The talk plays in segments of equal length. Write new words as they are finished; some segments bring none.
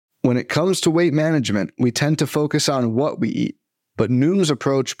When it comes to weight management, we tend to focus on what we eat, but Noom's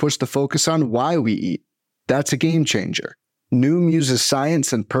approach puts the focus on why we eat. That's a game changer. Noom uses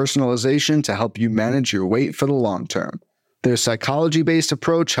science and personalization to help you manage your weight for the long term. Their psychology-based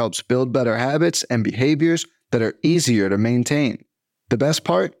approach helps build better habits and behaviors that are easier to maintain. The best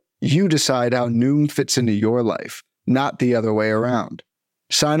part? You decide how Noom fits into your life, not the other way around.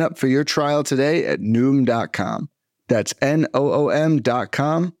 Sign up for your trial today at Noom.com. That's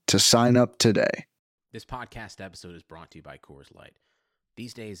Noom.com to sign up today. This podcast episode is brought to you by Coors Light.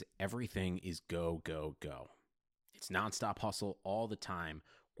 These days, everything is go, go, go. It's nonstop hustle all the time.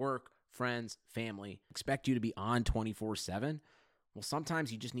 Work, friends, family, expect you to be on 24/7? Well,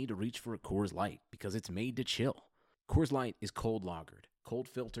 sometimes you just need to reach for a Coors Light because it's made to chill. Coors Light is cold lagered, cold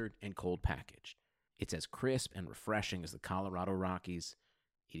filtered, and cold packaged. It's as crisp and refreshing as the Colorado Rockies.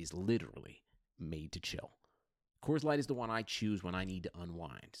 It is literally made to chill. Coors Light is the one I choose when I need to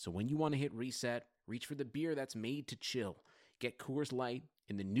unwind. So when you want to hit reset, reach for the beer that's made to chill. Get Coors Light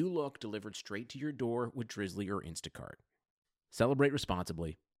in the new look delivered straight to your door with Drizzly or Instacart. Celebrate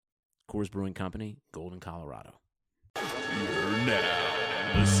responsibly. Coors Brewing Company, Golden, Colorado. You're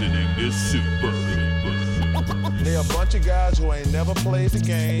now listening to Super Hooper. They're a bunch of guys who ain't never played the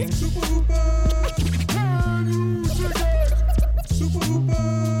game. Super Hooper. Can you take it? Super Hooper.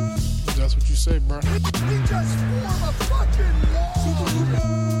 That's what you say, bro. We just form a fucking wall. Super Hooper.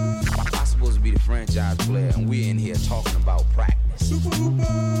 I'm supposed to be the franchise player, and we're in here talking about practice. Super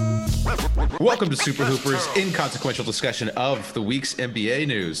Hooper. Welcome to Super Hooper's inconsequential discussion of the week's NBA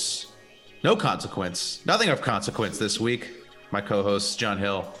news. No consequence. Nothing of consequence this week. My co-hosts, John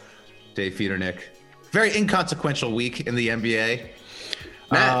Hill, Dave Feudernick. Very inconsequential week in the NBA.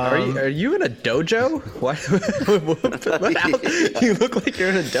 Matt, are you in a dojo? What? You look like you're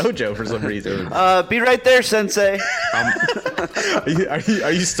in a dojo for some reason. Be right there, Sensei.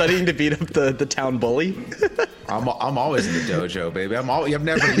 Are you studying to beat up the town bully? I'm always in the dojo, baby. I've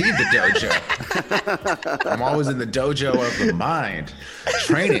never leave the dojo. I'm always in the dojo of the mind,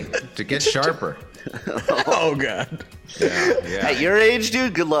 training to get sharper. Oh God. Yeah. At your age,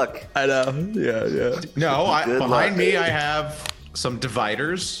 dude, good luck. I know. Yeah. No, behind me I have some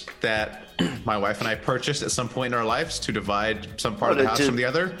dividers that my wife and I purchased at some point in our lives to divide some part of the house from the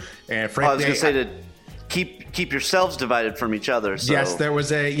other. And frankly, I was going to say to keep yourselves divided from each other. So. Yes, there was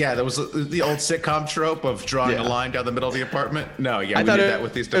the old sitcom trope of drawing a line down the middle of the apartment. No, we did that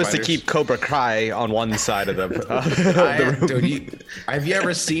with these dividers. It was to keep Cobra Kai on one side of the room. Dude, have you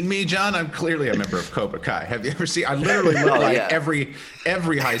ever seen me, John? I'm clearly a member of Cobra Kai. Have you ever seen? I literally look like every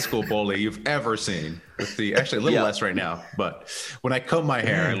high school bully you've ever seen. Actually a little less right now, but when I comb my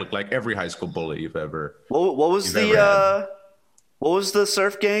hair, I look like every high school bully you've ever. What was the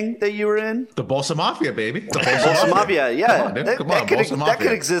surf gang that you were in? The Bolsa Mafia, baby. The Bolsa Mafia, yeah. That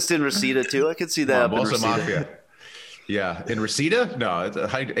could exist in Reseda too. I could see that. Bolsa Mafia. Yeah, in Reseda? No, it's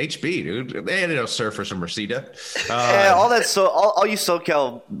HB, dude. They had no surfers from Reseda. All you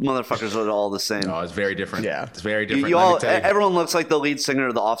SoCal motherfuckers are all the same. No, it's very different. Yeah, it's very different. Everyone looks like the lead singer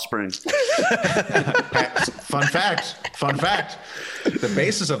of The Offspring. Fun fact. The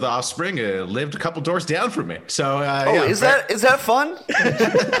basis of The Offspring lived a couple doors down from me. So, is that fun?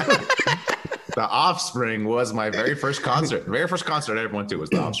 The Offspring was my very first concert. The very first concert I ever went to was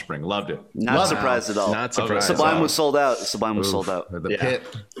The Offspring. Loved it. Not surprised at all. Not surprised. Sublime was sold out. Sold out. The Pit.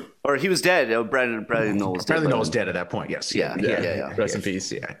 Or he was dead. Bradley Noel was dead. Bradley Noel was dead at that point. Yes. Yeah. Rest in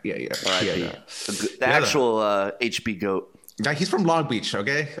peace. Yeah. The actual HB goat. Yeah, he's from Long Beach,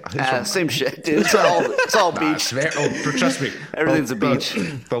 okay? Same shit, dude. It's all beach. Trust me. Everything's a beach.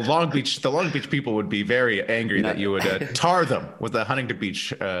 The Long Beach people would be very angry that you would tar them with the Huntington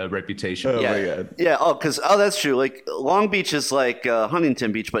Beach reputation. Oh my God. Yeah. That's true. Like Long Beach is like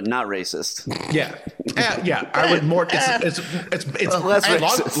Huntington Beach, but not racist. Yeah. I would more. It's less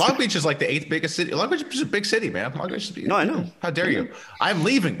racist. Long Beach is like the 8th biggest city. Long Beach is a big city, man. Long Beach. No, I know. How dare you? I'm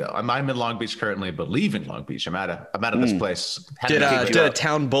leaving though. I'm in Long Beach currently, but leaving Long Beach. I'm out of this place. Did a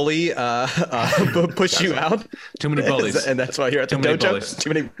town bully push you out? Too many bullies, and that's why you're at the dojo. Too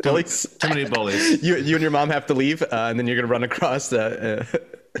many bullies. Too many bullies. You and your mom have to leave, and then you're gonna run across the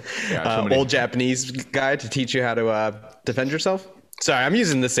old Japanese guy to teach you how to defend yourself. Sorry, I'm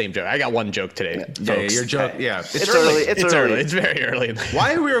using the same joke. I got one joke today. Yeah, your joke. Yeah, it's early. It's early. It's very early.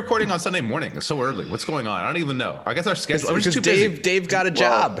 Why are we recording on Sunday morning? It's so early. What's going on? I don't even know. I guess our schedule. Because Dave got a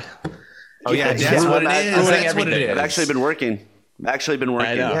job. Oh yeah, that's what it is. That's what it is. I've actually been working.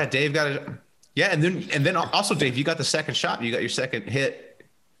 I know. Yeah, Dave got it. Yeah, and then also Dave, you got the second shot. You got your second hit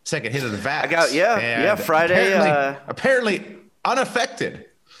of the vax. I got Friday. Apparently unaffected.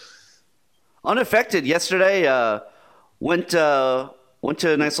 Unaffected. Yesterday, went Went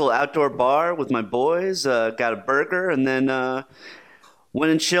to a nice little outdoor bar with my boys. Got a burger, and then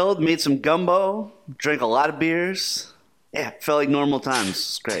went and chilled. Made some gumbo. Drank a lot of beers. Yeah, felt like normal times.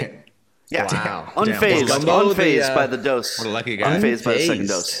 It's great. Yeah, Wow. Unfazed by the dose. What a lucky guy. Unfazed by the second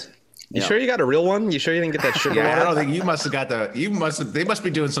dose. You sure you got a real one? You sure you didn't get that sugar Yeah, water? I don't think you must have got they must be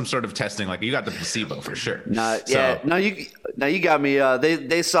doing some sort of testing. Like you got the placebo for sure. No, you got me.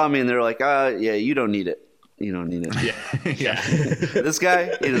 They saw me and they're like, yeah, you don't need it. You don't need it. Yeah. This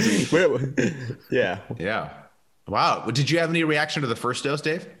guy, he doesn't need it. Yeah. Yeah. Wow. Did you have any reaction to the first dose,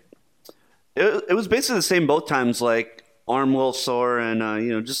 Dave? It was basically the same both times, like arm a little sore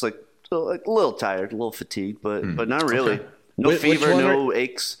and, just like a little tired, a little fatigued, but not really. Okay. No fever, no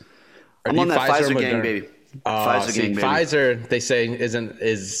aches. I'm on that Pfizer gang, baby. Pfizer gang, baby. Pfizer, they say,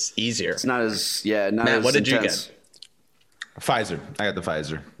 is easier. It's not as, not Matt, as what did intense. you get? Pfizer. I got the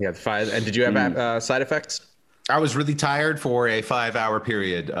Pfizer. Yeah, the Pfizer. And did you have side effects? I was really tired for a 5-hour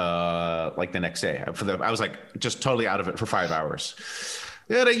period, like the next day. I was like just totally out of it for 5 hours.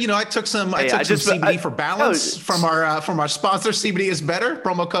 Yeah, I took some CBD for balance from our sponsor. CBD is better.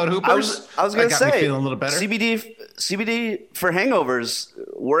 Promo code Hoopers. I was gonna say, me feeling a little better. CBD for hangovers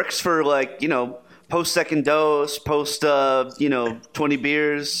works for post second dose, post 20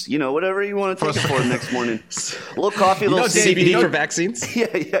 beers, whatever you want to take it for the next morning. A little coffee, a little CBD for vaccines. Yeah.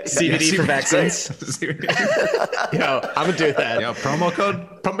 CBD for vaccines. Yo, I'm gonna do that. Yo, promo code.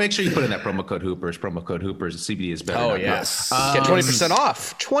 Make sure you put in that promo code Hoopers. Promo code Hoopers. CBD is better. Oh yes. Get 20%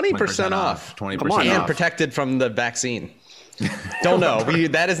 off. 20% off. 20% off. And protected from the vaccine. Don't know.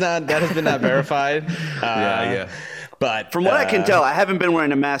 That has been not verified. Yeah. But from what I can tell, I haven't been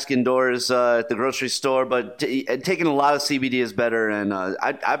wearing a mask indoors at the grocery store, but taking a lot of CBD is better, and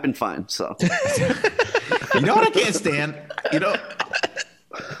I've been fine. So, you know what I can't stand? Not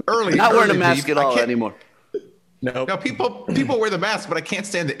wearing a mask at all anymore. No, people wear the mask, but I can't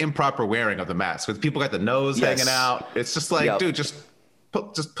stand the improper wearing of the mask. Because people got the nose hanging out. It's just like, dude, just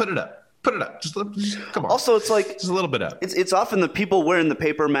put it up. Put it up. Just come on. Also, it's like just a little bit up. It's often the people wearing the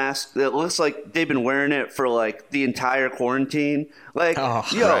paper mask that looks like they've been wearing it for like the entire quarantine. Like,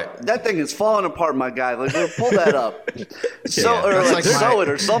 that thing is falling apart, my guy. Like, pull that up. Sew it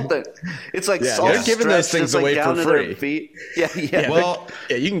or something. It's like they're giving those things away for free. Yeah. Well,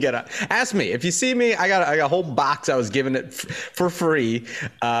 you can get it. Ask me if you see me. I got a whole box. I was giving it for free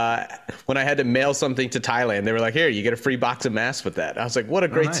when I had to mail something to Thailand. They were like, "Here, you get a free box of masks with that." I was like, "What a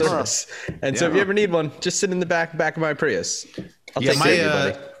great service!" And so if you ever need one, just sit in the back of my Prius. I'll take care of you,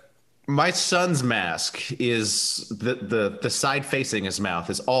 buddy. My son's mask is the side facing his mouth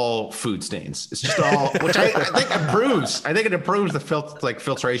is all food stains. It's just all, which I think improves. I think it improves the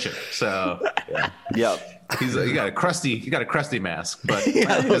filtration. So yeah. You got a crusty mask, but a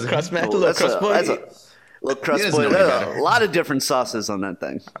little crust boy. A lot of different sauces on that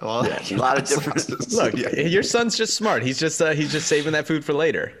thing. A lot of different. Look, your son's just smart. He's just saving that food for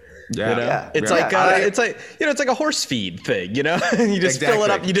later. It's like a horse feed thing, You just fill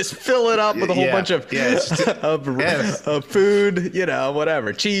it up. You just fill it up with a whole bunch of food,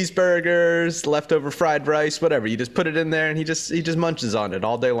 whatever, cheeseburgers, leftover fried rice, whatever. You just put it in there, and he just munches on it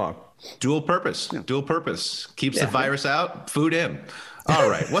all day long. Dual purpose. Keeps the virus out, food in. All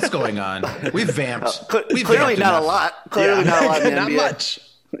right, what's going on? We've vamped. Clearly not a lot. Clearly not a lot. In the not NBA. Much.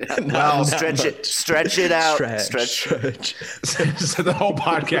 Well, stretch it out. Stretch. So the whole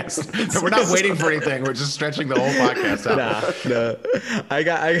podcast. We're not waiting for anything. We're just stretching the whole podcast out. No. I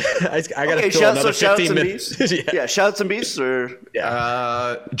got to fill another 15 minutes. Shout some beasts or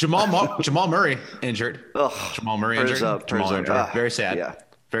Jamal Murray injured. Jamal Murray injured. Jamal injured. Very sad. Yeah.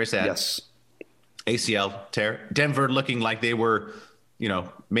 Very sad. Yes. ACL tear. Denver looking like they were,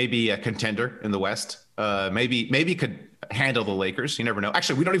 maybe a contender in the West. Maybe could handle the Lakers. You never know.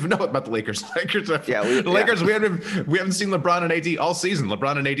 Actually, we don't even know about the Lakers. Lakers. We haven't seen LeBron and AD all season.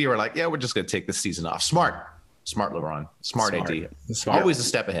 LeBron and AD were like, we're just going to take this season off. Smart LeBron. Smart AD. Always a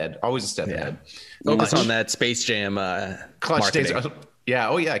step ahead. Ahead. Focus on that Space Jam clutch days. marketing. Yeah.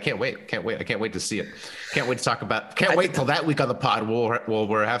 Oh yeah. I can't wait. I can't wait to see it. Can't wait to talk about. Can't wait till that week on the pod.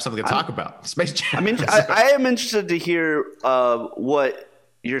 We'll have something to talk about. Space Jam. I am interested to hear what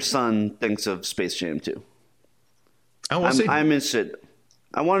your son thinks of Space Jam 2. I'm interested.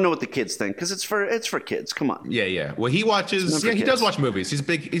 I want to know what the kids think because it's for kids. Come on. Yeah. Well, he watches. Yeah, he does watch movies. He's a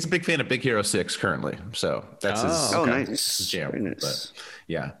big fan of Big Hero 6 currently. So that's his. Nice. His jam. Very nice.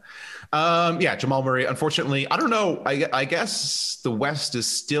 But, Jamal Murray. Unfortunately, I don't know. I guess the West is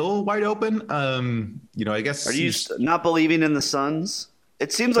still wide open. I guess. Are you not believing in the Suns?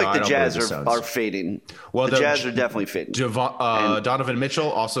 It seems like the Jazz are fading. Well, the Jazz are definitely fading. Donovan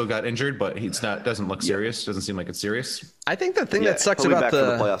Mitchell also got injured, but doesn't look serious. Doesn't seem like it's serious. I think the thing that sucks about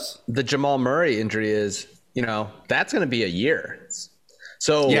the Jamal Murray injury is, that's going to be a year.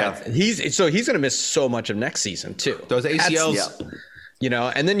 So he's going to miss so much of next season too. Those ACLs,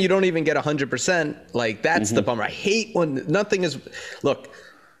 and then you don't even get 100%. Like that's the bummer. I hate when nothing is. Look,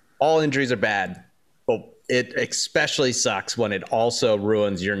 all injuries are bad, but it especially sucks when it also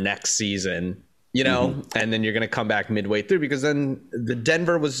ruins your next season. And then you're going to come back midway through, because then the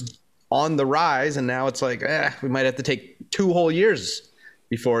Denver was on the rise, and now it's like, we might have to take 2 whole years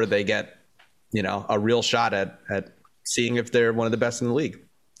before they get, a real shot at seeing if they're one of the best in the league.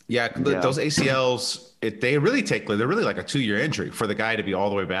 Yeah, those ACLs, they're really like a 2-year injury for the guy to be all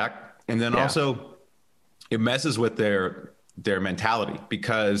the way back. And then also it messes with their mentality,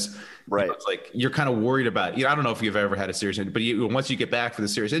 because it's like you're kind of worried about, I don't know if you've ever had a serious injury, but once you get back for the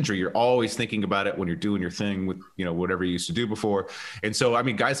serious injury, you're always thinking about it when you're doing your thing with, whatever you used to do before. And so, I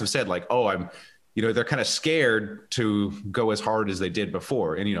mean, guys have said like, they're kind of scared to go as hard as they did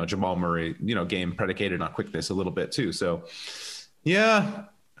before. And, Jamal Murray, game predicated on quickness a little bit too. So yeah,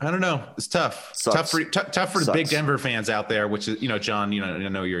 I don't know. It's tough. Tough for the big Denver fans out there, which is, John, I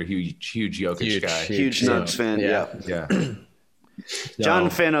know you're a huge Jokic guy. Huge Nuggets fan. Yeah.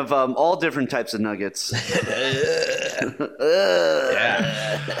 John, fan of all different types of nuggets. Got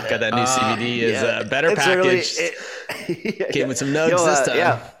that new CBD is a better package. Came with some nugs this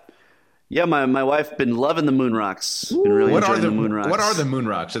time. Yeah, my wife been loving the Moon Rocks. Been really enjoying the Moon Rocks. What are the Moon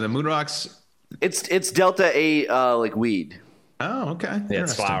Rocks? Are the Moon Rocks? It's Delta 8 like weed. Oh, okay. Yeah,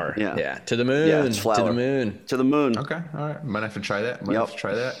 it's flower. Yeah. To the moon. Yeah, it's flower. To the moon. Okay. All right. Might have to try that.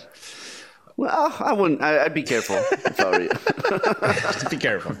 Well, I wouldn't. I'd be careful if I were you. Just be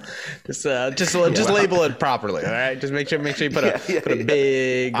careful. Just label it properly. All right. Just make sure you put a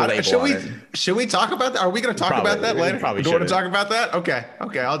big label on it. Should we talk about that? Are we going to talk about that later? Probably. Do you want to talk about that? Okay.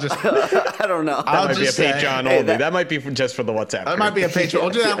 I'll just. I don't know. That might be a Patreon only. That might be just for the WhatsApp. That might be a Patreon.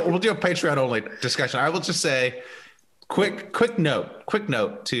 We'll do that. We'll do a Patreon only discussion. I will just say. Quick note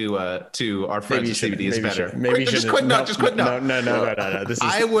to our friends at CBD is better. Just quick note. No. This is,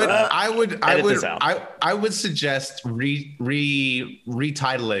 I would suggest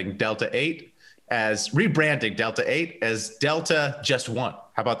retitling Delta 8 as rebranding Delta 8 as Delta Just One.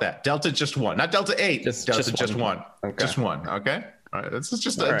 How about that? Delta Just One, not Delta 8. Delta Just One. Okay. Just one. Okay. All right. This is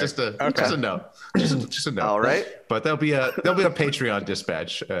just a note. Just a note. All right. But there'll be a Patreon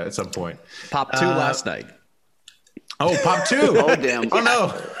dispatch at some point. Pop 2 last night. Oh, Pop 2. Oh, damn. Oh, no.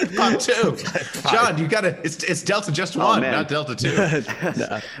 Pop 2. John, you got to, it's Delta Just One, not Delta 2.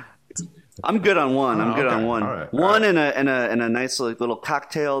 No. I'm good on one. I'm good on one. Right, one and a nice little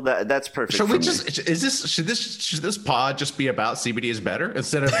cocktail. That's perfect. Should this pod just be about CBD is better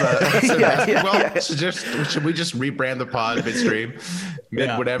instead of should we just rebrand the pod midstream,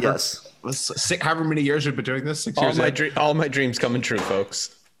 whatever? Yes. However many years we've been doing this. 6 years. All my dreams coming true,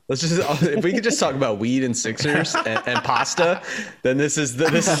 folks. If we could just talk about weed and Sixers and pasta, then this is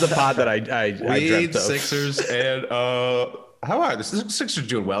the pod that I dreamt of. Sixers and how are the Sixers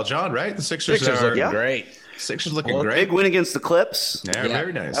doing well, John? Right, the Sixers are looking great. Sixers looking great. Big win against the Clips. Yeah,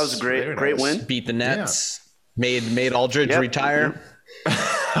 very nice. That was a great win. Beat the Nets. Yeah. Made Aldridge retire.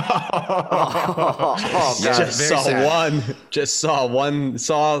 Just saw one.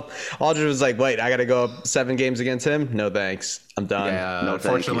 Aldridge was like, wait, I got to go up 7 games against him? No, thanks. I'm done. Yeah,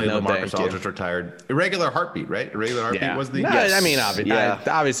 unfortunately, LaMarcus Aldridge retired. Irregular heartbeat, right? Irregular heartbeat was the. No, yes. I mean,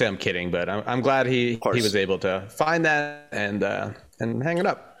 obviously, I'm kidding, but I'm glad he was able to find that and hang it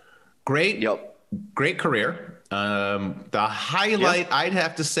up. Great career. The highlight I'd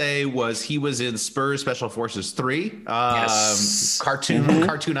have to say was he was in Spurs Special Forces 3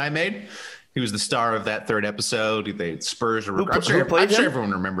 cartoon I made. He was the star of that 3rd episode. The Spurs I'm sure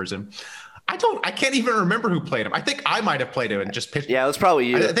everyone remembers him. I can't even remember who played him. I think I might have played him and just pitched. Yeah, it was probably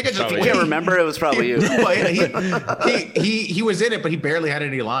you. I think I can't remember. It was probably you. He was in it, but he barely had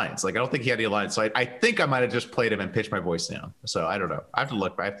any lines. Like I don't think he had any lines. So I think I might have just played him and pitched my voice down. So I don't know. I have to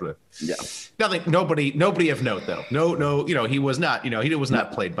look. Yeah. Nobody of note though. No. He was not. He was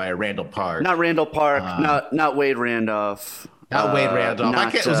not played by a Randall Park. Not Randall Park. Not Wade Randolph. Not Wade Randolph.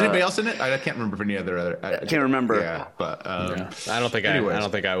 Was anybody else in it? I can't remember for any other. I can't remember. Yeah, but I don't think I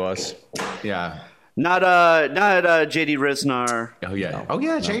was. Yeah. Not JD Riznar. Oh yeah.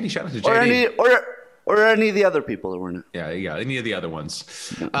 JD. Shout out to JD. Or any of the other people that were in it. Yeah. Any of the other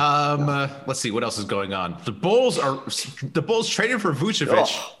ones. Let's see what else is going on. The Bulls traded for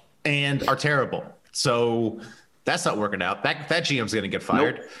Vucevic and are terrible. So that's not working out. That GM's going to get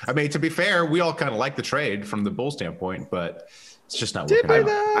fired. Nope. I mean, to be fair, we all kind of like the trade from the Bulls standpoint, but It's just not working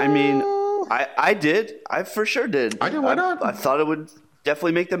out. I mean, I did. I for sure did. I did. Why not? I thought it would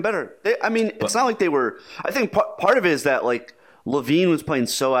definitely make them better. It's not like they were. I think part of it is that like Levine was playing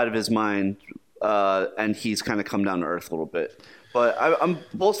so out of his mind, and he's kind of come down to earth a little bit. But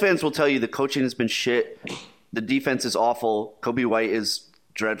Bulls fans will tell you the coaching has been shit. The defense is awful. Kobe White is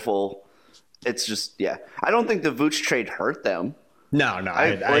dreadful. It's just, yeah. I don't think the Vooch trade hurt them. No, I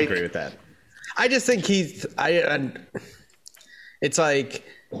agree with that. I just think it's like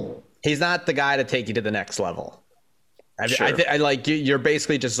he's not the guy to take you to the next level. Sure. I like you're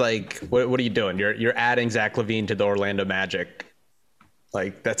basically just like, what are you doing? You're adding Zach LaVine to the Orlando Magic.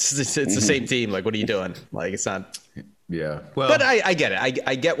 Like it's the same team. Like, what are you doing? Like, it's not. Yeah. Well, but I get it.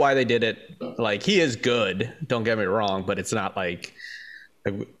 I get why they did it. Like, he is good. Don't get me wrong, but it's not like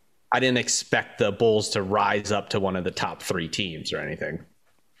I didn't expect the Bulls to rise up to one of the top 3 teams or anything.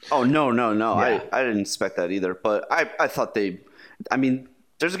 Oh, no. Yeah. I didn't expect that either. But I thought there's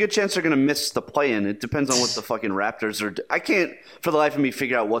a good chance they're going to miss the play-in. It depends on what the fucking Raptors are. I can't, for the life of me,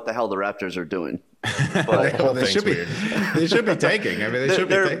 figure out what the hell the Raptors are doing. But they should be. They should be tanking. I mean,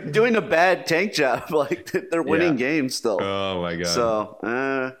 they're doing a bad tank job. Like they're winning games still. Oh my god. So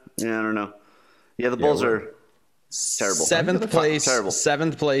I don't know. Yeah, the Bulls are terrible.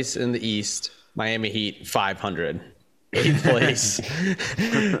 Seventh place in the East. Miami Heat 500. 8th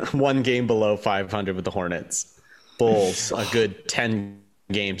place, 1 game below 500 with the Hornets. Bulls a good 10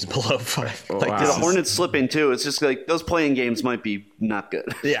 games below 5. The Hornets slipping too. It's just like those playing games might be not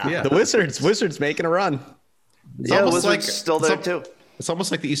good. Yeah. The Wizards making a run. The Wizards still there too. It's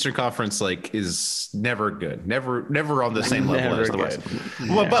almost like the Eastern Conference is never good, never on the same level as the West.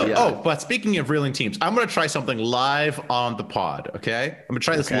 But speaking of reeling teams, I'm going to try something live on the pod. Okay, I'm going to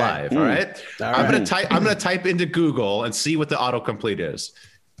try this live. All right. I'm going to type into Google and see what the autocomplete is.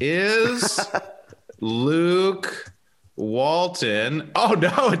 Is Luke Walton? Oh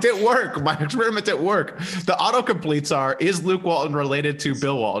no, it didn't work. My experiment didn't work. The autocompletes are: is Luke Walton related to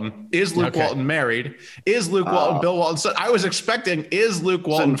Bill Walton? Is Luke Walton married? Is Luke Walton Bill Walton? So I was expecting: is Luke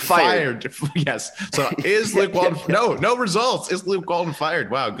Walton fired? Yes. So is Luke Walton? No results. Is Luke Walton fired?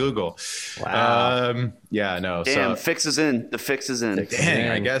 Wow, Google. Wow. No. Damn, So fix is in. The fix is in.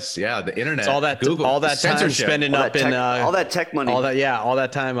 dang, I guess the internet. It's all that Google, all that time censorship. spending All up that in all that tech money. all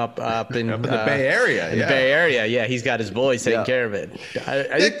that time up in Up in the Bay Area. in the Bay Area. Yeah, he's got his boys taking care of it.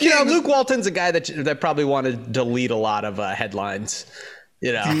 I think Luke Walton's a guy that probably wanted to delete a lot of headlines.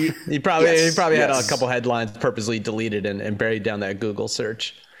 You know, he probably had a couple headlines purposely deleted and buried down that Google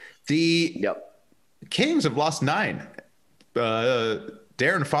search. The Kings have lost 9.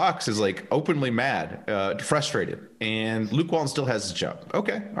 Darren Fox is like openly mad, frustrated, and Luke Walton still has his job.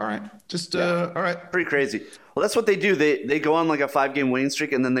 Okay, all right, all right, pretty crazy. Well, that's what they do. They go on like a 5-game winning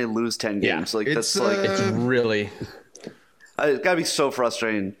streak, and then they lose 10 games. Like it's really it's gotta be so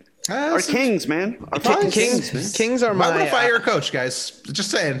frustrating. Our Kings, man. Our Kings are Why my. would I fire a coach, guys? Just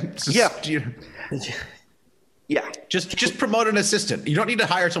saying. Just promote an assistant. You don't need to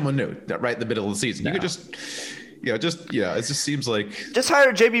hire someone new right in the middle of the season. You could just. It just seems like just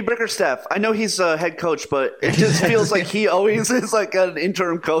hire JB Bickerstaff. I know he's a head coach, but it just feels like he always is like an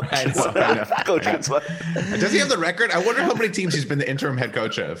interim coach. I know. Does he have the record? I wonder how many teams he's been the interim head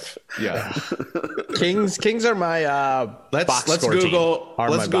coach of. Yeah, Kings are my let's Google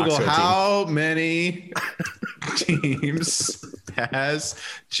how many teams has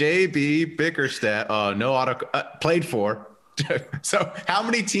JB Bickerstaff played for. So how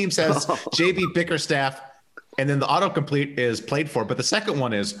many teams has JB Bickerstaff? And then the autocomplete is played for, but the second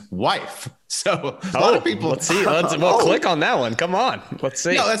one is wife. So a lot of people. Let's see. Click on that one. Come on. Let's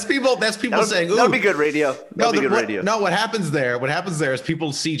see. No, that's people saying, "Ooh, that'll be good radio." Radio. No, what happens there? What happens there is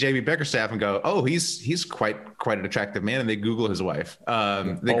people see JB Bickerstaff and go, "Oh, he's quite an attractive man," and they Google his wife.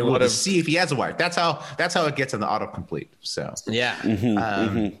 They Google to see if he has a wife. That's how it gets in the autocomplete. So yeah.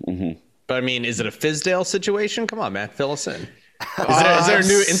 But I mean, is it a Fizdale situation? Come on, man, fill us in. Is there a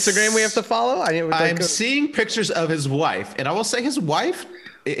new Instagram we have to follow? I'm seeing pictures of his wife, and I will say his wife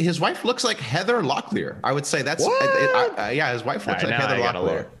looks like Heather Locklear. I would say that's his wife looks like Heather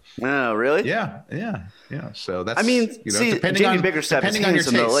Locklear. Oh, really? Yeah. So that's. Depending on Bickerstaff is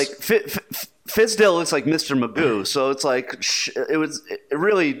handsome though. Like Fizdale looks like Mr. Magoo, so it's like it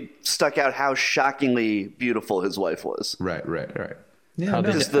really stuck out how shockingly beautiful his wife was. Right. Yeah,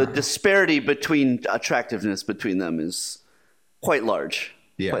 because the disparity between attractiveness between them is quite large.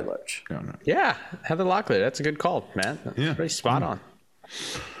 Yeah. Quite large. Yeah. Heather Locklear. That's a good call, man. Yeah. Pretty spot on.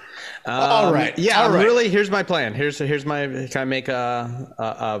 All right. Yeah. Really, here's my plan. Here's my, can I make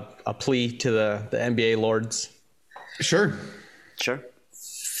a plea to the NBA lords? Sure.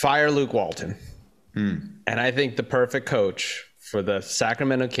 Fire Luke Walton. And I think the perfect coach for the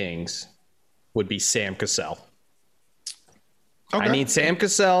Sacramento Kings would be Sam Cassell. Okay. I need Sam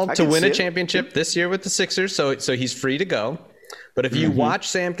Cassell to win a championship this year with the Sixers, so he's free to go. But if you watch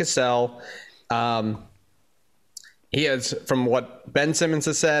Sam Cassell, he has, from what Ben Simmons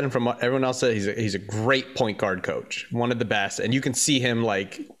has said and from what everyone else said, he's a great point guard coach, one of the best. And you can see him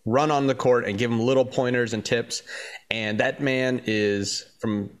like run on the court and give him little pointers and tips. And that man is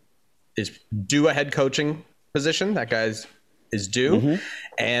due a head coaching position. That guy's is due.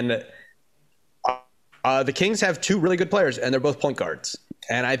 And the Kings have two really good players, and they're both point guards.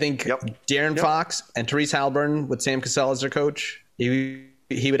 And I think De'Aaron Fox and Therese Halliburton with Sam Cassell as their coach, he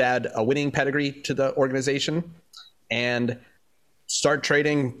would add a winning pedigree to the organization. And start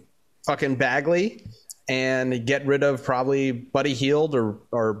trading fucking Bagley and get rid of probably Buddy Hield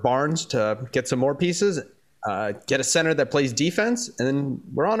or Barnes to get some more pieces. Get a center that plays defense, and then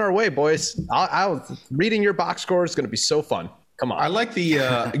we're on our way, boys. Reading your box score is going to be so fun. Come on. I like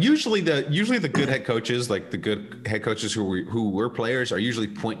the usually the good head coaches, like the good head coaches who were players, are usually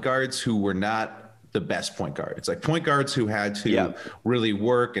point guards who were not the best point guard. It's like point guards who had to really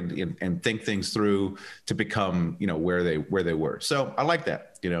work and think things through to become, where they were. So I like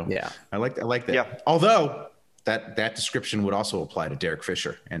that, I like that. Yeah. Although that description would also apply to Derek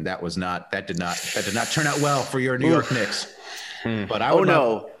Fisher. And that did not turn out well for your New York Knicks. But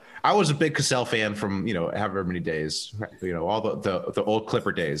I was a big Cassell fan from, however many days, all the old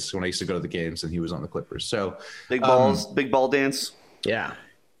Clipper days when I used to go to the games and he was on the Clippers. So big ball dance. Yeah.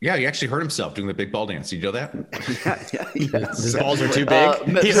 Yeah, he actually hurt himself doing the big ball dance. Did you know that? His balls were too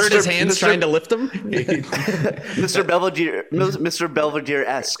big. He hurt his hands trying to lift them. Mr.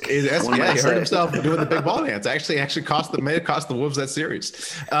 Belvedere-esque. He hurt himself doing the big ball dance. Actually cost the Wolves that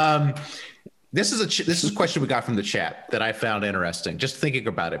series. This is a question we got from the chat that I found interesting. Just thinking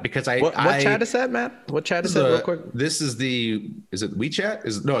about it, because what chat is that, Matt? What chat is that, real quick? This is is it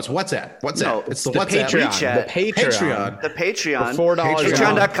WeChat? No, it's WhatsApp. No, it's the WhatsApp. Patreon. The Patreon. For $4.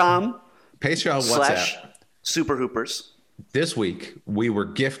 Patreon.com. Patreon WhatsApp. Super Hoopers. This week we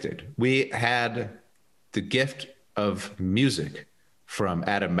had the gift of music from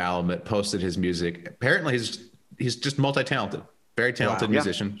Adam Malamet. Posted his music. Apparently he's just multi-talented. Very talented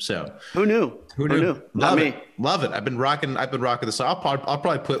musician. So who knew? Love it. Love it. I've been rocking the song. I'll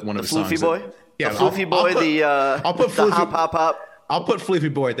probably put one of the songs. Floofy Boy. The Floofy Boy. I'll put hop. I'll put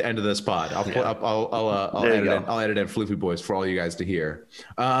Floofy Boy at the end of this pod. I'll edit in Floofy Boys for all you guys to hear.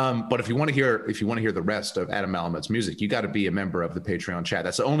 But if you want to hear the rest of Adam Malamet's music, you got to be a member of the Patreon chat.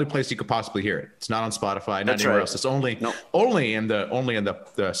 That's the only place you could possibly hear it. It's not on Spotify, not anywhere else. It's only in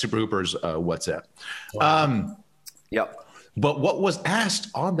the Super Hoopers WhatsApp. Wow. But what was asked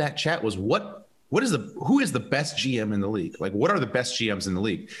on that chat was who is the best GM in the league? Like, what are the best GMs in the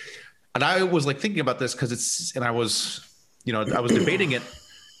league? And I was like thinking about this I was debating it,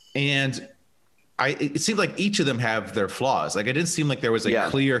 and it seemed like each of them have their flaws. Like, it didn't seem like there was a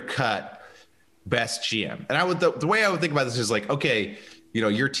clear cut best GM. And the way I would think about this is like, okay,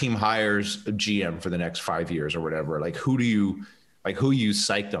 your team hires a GM for the next 5 years or whatever. Like, who you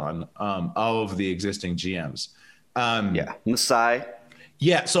psyched on of the existing GMs? Masai.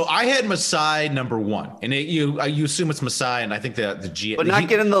 Yeah, so I had Masai number one, and you assume it's Masai, and I think the GM. But not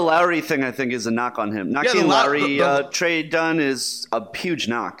getting the Lowry thing, I think, is a knock on him. Not getting Lowry trade done is a huge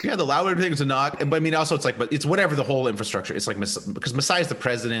knock. Yeah, the Lowry thing is a knock, but I mean, also it's like, but it's whatever the whole infrastructure. It's like because Masai is the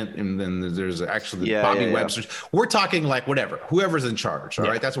president, and then there's actually Bobby Webster. We're talking like whoever's in charge. All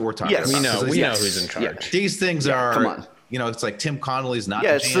right, that's what we're talking about. We know who's in charge. Yeah. These things are. Come on. It's like Tim Connolly's not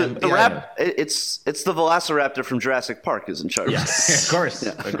the GM. It's the Velociraptor from Jurassic Park is in charge. Yes, of course.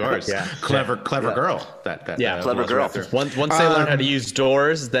 Yeah. Clever girl. Clever girl. Once they learned how to use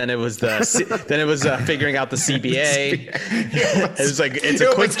doors, then it was figuring out the CBA. It was like it's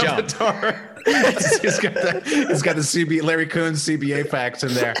a quick jump. He's got the CBA, Larry Coon's CBA facts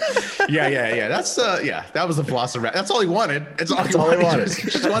in there. Yeah. That's that was the Velociraptor. That's all he wanted. That's all he wanted.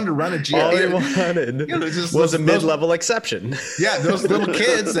 Just wanted to run a GM. All he wanted was a mid-level exception. Yeah, those little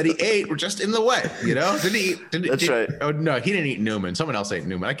kids that he ate were just in the way. That's right. Oh no, he didn't eat Newman. Someone else ate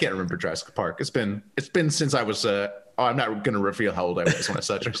Newman. I can't remember Jurassic Park. It's been since I was. I'm not going to reveal how old I was when I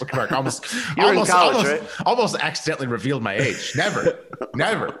saw Jurassic Park. Almost accidentally revealed my age. Never.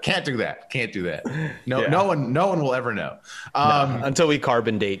 Can't do that. No one will ever know. Until we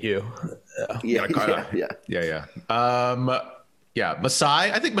carbon date you. Yeah.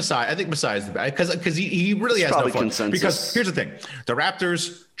 Masai. I think Masai is the best because he really has no fun. Consensus. Because here's the thing: the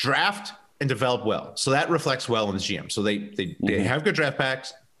Raptors draft and develop well, so that reflects well on the GM. So they have good draft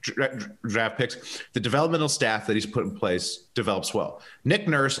picks. The developmental staff that he's put in place develops well. Nick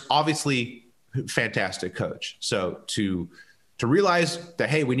Nurse, obviously, fantastic coach. So to to realize that,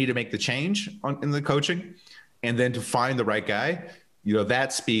 hey, we need to make the change in the coaching, and then to find the right guy,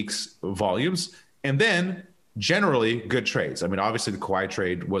 that speaks volumes. And then generally good trades. I mean, obviously the Kawhi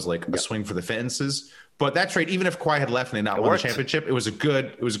trade was like a swing for the fences, but that trade, even if Kawhi had left and they not won the championship, it was a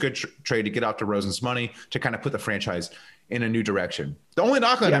good trade to get off DeRozan's money to kind of put the franchise in a new direction. The only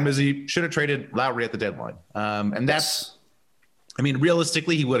knock on him is he should have traded Lowry at the deadline. And that's, I mean,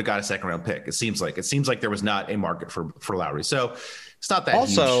 realistically, he would have got a second round pick. It seems like there was not a market for Lowry. So it's not that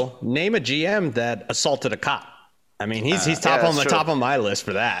also, huge. Name a GM that assaulted a cop. I mean, he's top of my list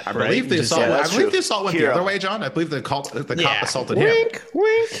for that. I believe the assault went the other way, John. I believe the cop assaulted him.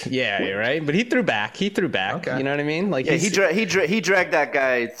 Wink. Yeah, you're right. But he threw back. Okay. You know what I mean? Like he dragged that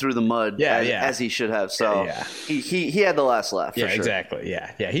guy through the mud. As he should have. So he had the last laugh. Yeah, exactly.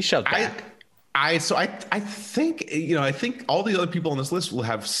 Yeah. He shoved back. I think all the other people on this list will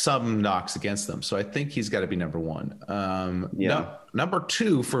have some knocks against them. So I think he's got to be number one. Number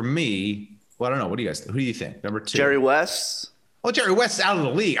two for me. Well, I don't know. Who do you think? Number two. Jerry West. Well, Jerry West's out of the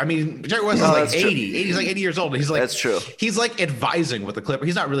league. I mean, Jerry West is like 80. He's like 80 years old. He's like, that's true. He's like advising with the Clippers.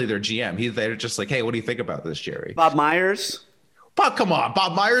 He's not really their GM. They're just like, hey, what do you think about this, Jerry? Bob Myers. Come on.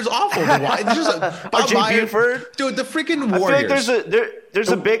 Bob Myers awful. Bob Myers, Buford. Dude, the freaking Warriors. I feel like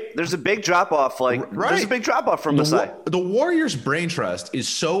there's a big drop off. There's a big drop off from the side. The Warriors' brain trust is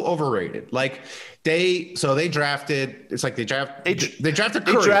so overrated. Like they drafted. It's like they drafted Curry. They drafted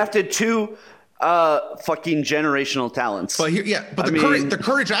two fucking generational talents. But the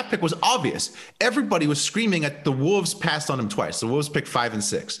Curry draft pick was obvious. Everybody was screaming at the Wolves passed on him twice. The Wolves picked 5 and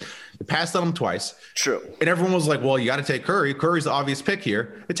 6. They passed on him twice. True. And everyone was like, well, you got to take Curry. Curry's the obvious pick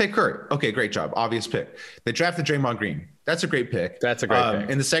here. They take Curry. Okay, great job. Obvious pick. They drafted Draymond Green. That's a great pick. That's a great pick.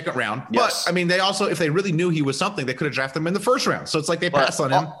 In the second round. Yes. But, I mean, they also, if they really knew he was something, they could have drafted him in the first round. So it's like they passed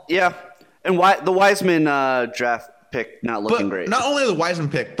on him. Yeah. And the Wiseman draft pick not looking great. Not only the Wiseman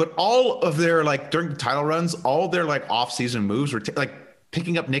pick, but all of their during the title runs, all their off-season moves were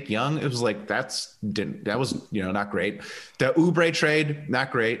picking up Nick Young. It was like that was not great. The Oubre trade, not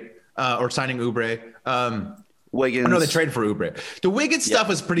great. Or signing Oubre. Wiggins. No, they traded for Oubre. The Wiggins stuff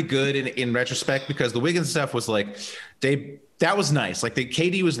was pretty good in retrospect because the Wiggins stuff was that was nice.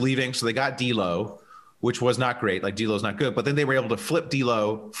 KD was leaving, so they got D'Lo, which was not great. D'Lo's not good, but then they were able to flip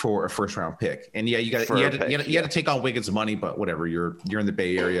D'Lo for a first round pick. And you had to take on Wiggins' money, but whatever. You're in the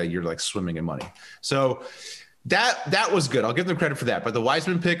Bay Area, you're swimming in money. So that was good. I'll give them credit for that. But the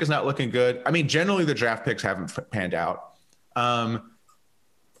Wiseman pick is not looking good. I mean, generally the draft picks haven't panned out.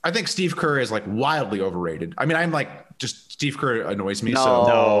 I think Steve Kerr is wildly overrated. I mean, I'm just Steve Kerr annoys me.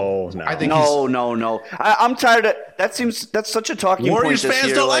 No. I think no. I'm tired of that's such a talking Warriors point. Warriors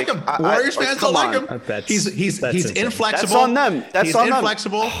fans don't like him. Warriors fans don't like him. He's inflexible. That's on them. He's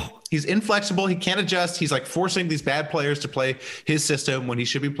inflexible. He's inflexible. He can't adjust. He's forcing these bad players to play his system when he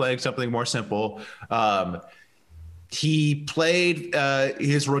should be playing something more simple. He played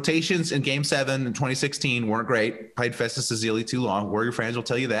his rotations in Game 7 in 2016 weren't great. Played Festus Ezeli too long. Warrior fans will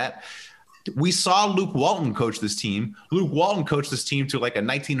tell you that. We saw Luke Walton coach this team. Luke Walton coached this team to a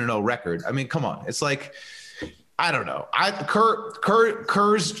 19-0 record. I mean, come on. It's I don't know.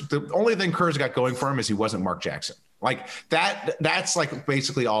 Kerr's the only thing Kerr's got going for him is he wasn't Mark Jackson. That's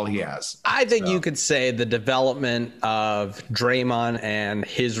basically all he has. I think you could say the development of Draymond and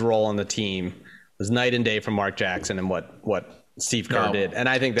his role on the team was night and day from Mark Jackson and what Steve Kerr did. And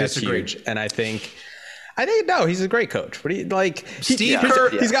I think that's huge. And I think no, he's a great coach. But Steve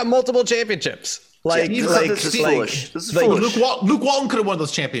Kerr, he's got multiple championships. This is foolish. Luke Walton could have won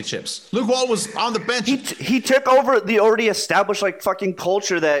those championships. Luke Walton was on the bench. He took over the already established fucking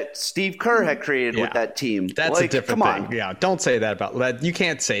culture that Steve Kerr had created with that team. That's a different thing. Yeah, don't say that about that. You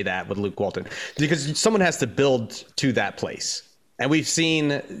can't say that with Luke Walton because someone has to build to that place. And we've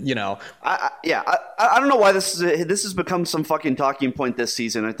seen, I don't know why this has become some fucking talking point this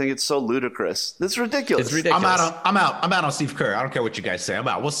season. I think it's so ludicrous. This is ridiculous. It's ridiculous. I'm out on Steve Kerr. I don't care what you guys say. I'm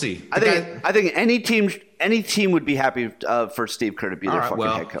out. We'll see. I think any team would be happy for Steve Kerr to be their fucking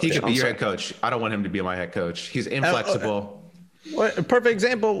head coach. He could be your head coach. I don't want him to be my head coach. He's inflexible. A perfect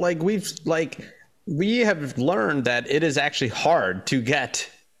example. We have learned that it is actually hard to get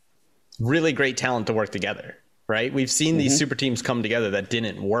really great talent to work together. Right, we've seen these super teams come together that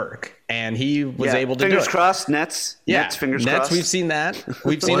didn't work, and he was able to do it. Fingers crossed, Nets. Fingers crossed. We've seen that.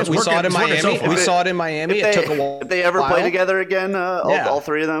 We've seen it. We saw it in Miami. We saw it in Miami. It took a while. If they ever play together again, all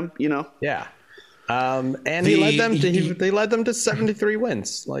three of them, Yeah. And he led them to they led them to 73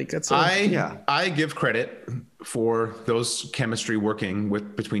 wins. I give credit for those chemistry working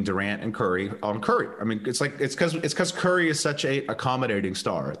between Durant and Curry on Curry. I mean, it's because Curry is such a accommodating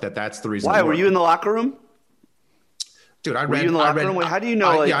star that's the reason. Why were you in the locker room? Dude, I Were read. you in the I locker read, room? How do you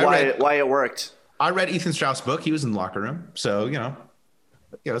know why it worked? I read Ethan Strauss' book. He was in the locker room, so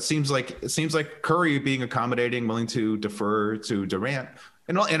it seems like Curry being accommodating, willing to defer to Durant,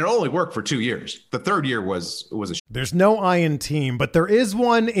 and it only worked for 2 years. The third year was a. There's no I in team, but there is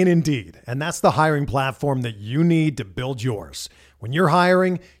one in Indeed, and that's the hiring platform that you need to build yours. When you're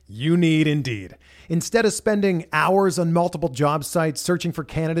hiring, you need Indeed. Instead of spending hours on multiple job sites searching for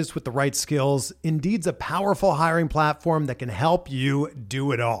candidates with the right skills, Indeed's a powerful hiring platform that can help you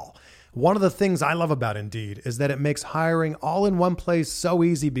do it all. One of the things I love about Indeed is that it makes hiring all in one place so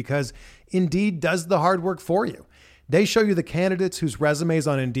easy because Indeed does the hard work for you. They show you the candidates whose resumes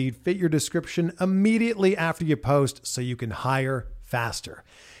on Indeed fit your description immediately after you post so you can hire faster.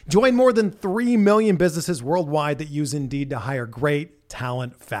 Join more than 3 million businesses worldwide that use Indeed to hire great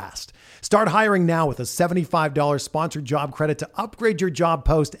talent fast. Start hiring now with a $75 sponsored job credit to upgrade your job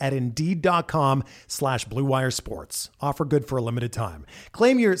post at Indeed.com/Blue Wire Sports. Offer good for a limited time.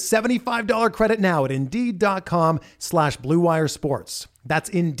 Claim your $75 credit now at Indeed.com/Blue Wire Sports. That's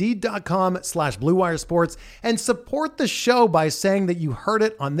Indeed.com/Blue Wire Sports, and support the show by saying that you heard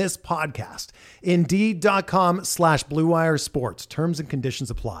it on this podcast. Indeed.com/Blue Wire Sports. Terms and conditions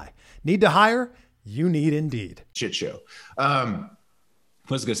apply. Need to hire? You need Indeed. Shit show.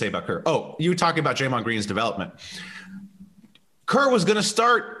 What was I going to say about Kerr? Oh, you were talking about Draymond Green's development. Kerr was going to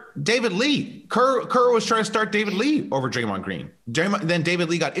start David Lee. Kerr was trying to start David Lee over Draymond Green. Then David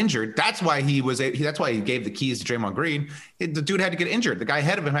Lee got injured. That's why he gave the keys to Draymond Green. The dude had to get injured. The guy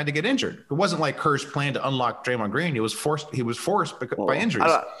ahead of him had to get injured. It wasn't like Kerr's plan to unlock Draymond Green. He was forced by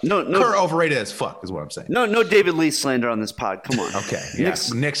injuries. Kerr overrated as fuck is what I'm saying. No David Lee slander on this pod. Come on. Okay. Yeah.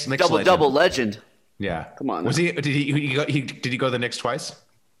 Knicks double legend. Yeah. Come on. Was he? Did he go to the Knicks twice?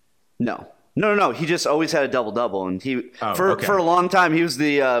 No. He just always had a double, and for a long time he was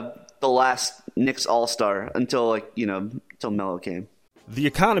the last Knicks All-Star until Melo came. The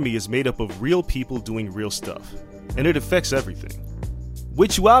economy is made up of real people doing real stuff, and it affects everything,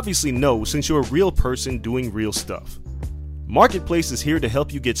 which you obviously know since you're a real person doing real stuff. Marketplace is here to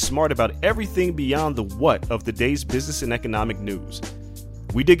help you get smart about everything beyond the what of the day's business and economic news.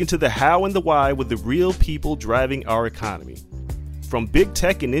 We dig into the how and the why with the real people driving our economy. From big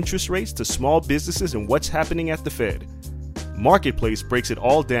tech and interest rates to small businesses and what's happening at the Fed, Marketplace breaks it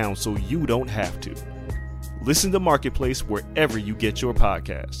all down so you don't have to. Listen to Marketplace wherever you get your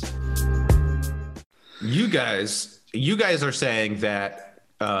podcasts. You guys are saying that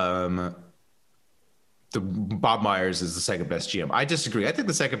the Bob Myers is the second best GM. I disagree. I think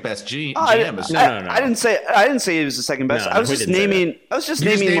the second best GM is. No. I didn't say he was the second best. No, I was just naming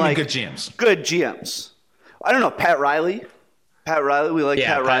like good GMs. Good GMs. I don't know. Pat Riley. We like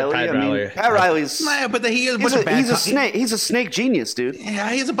Pat Riley. Pat Riley's. Nah, but he's a snake genius, dude.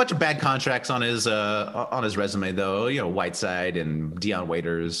 Yeah, he has a bunch of bad contracts on his resume, though. Whiteside and Deion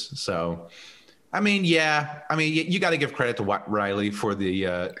Waiters. So, you got to give credit to Riley for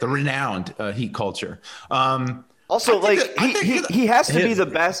the renowned Heat culture. Also, he has to be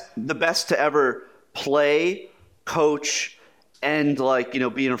the best to ever play, coach, and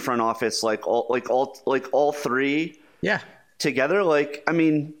be in a front office all three. Yeah. Together,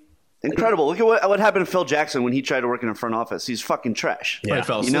 incredible. Look at what happened to Phil Jackson when he tried to work in a front office. He's fucking trash. Yeah, he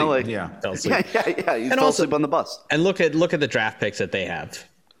fell asleep. Fell asleep. Yeah. He fell asleep on the bus. And look at the draft picks that they have.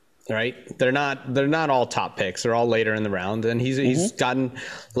 Right? They're not all top picks. They're all later in the round, and he's gotten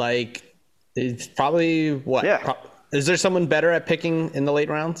it's probably what? Yeah. Is there someone better at picking in the late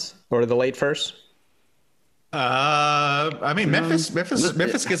rounds or the late first? Memphis gets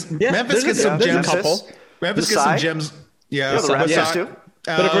some gems. Memphis gets some gems. Yeah, the Raptors too.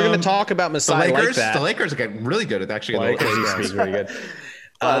 But if we're going to talk about Masai like that, the Lakers get really good at actually. He's really good.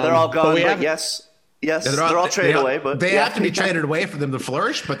 They're all gone. Yes, they're all traded away. But they have to be traded away for them to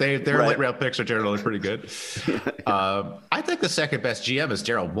flourish. But their late round picks are generally pretty good. I think the second best GM is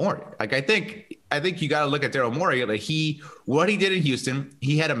Daryl Morey. I think you got to look at Daryl Morey. What he did in Houston,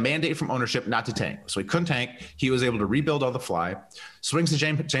 he had a mandate from ownership not to tank. So he couldn't tank. He was able to rebuild on the fly, swings the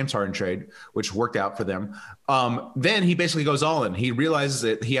James Harden trade, which worked out for them. Then he basically goes all in. He realizes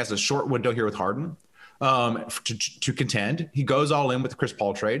that he has a short window here with Harden to contend. He goes all in with the Chris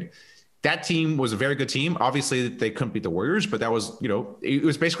Paul trade. That team was a very good team. Obviously, they couldn't beat the Warriors, but that was, it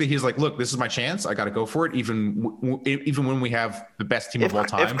was basically, he's like, look, this is my chance. I got to go for it, even when we have the best team of all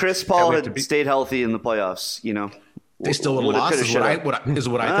time. If Chris Paul had stayed healthy in the playoffs, they still would have lost, is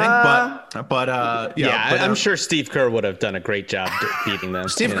what I think. But I'm sure Steve Kerr would have done a great job beating them.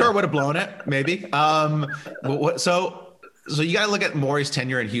 Steve Kerr would have blown it, maybe. So you got to look at Morey's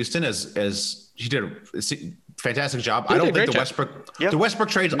tenure in Houston as he did fantastic job. I don't think the Westbrook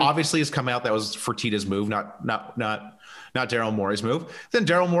trades Mm-hmm. obviously has come out. That was Fertitta's move, not Daryl Morey's move. Then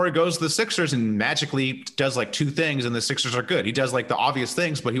Daryl Morey goes to the Sixers and magically does like two things, and the Sixers are good. He does like the obvious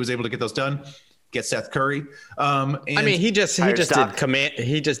things, but he was able to get those done. Get Seth Curry. And I mean, he just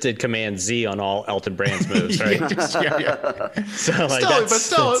did Command Z on all Elton Brand's moves, right? So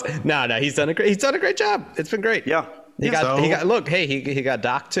like, no, he's done a great job. It's been great. Yeah, he got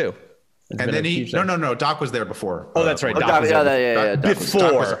Doc too. And then Doc was there before. Oh, that's right. Doc was there.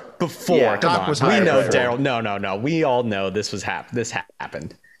 Before. Doc was we hired know before. Daryl. No. We all know this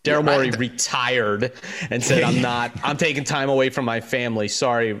happened. Daryl Morey retired and said, I'm taking time away from my family.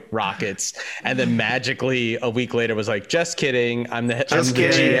 Sorry, Rockets. And then magically a week later was like, just kidding. I'm the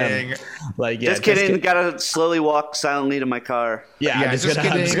GM. Like, just kidding. Gotta slowly walk silently to my car. Yeah, I'm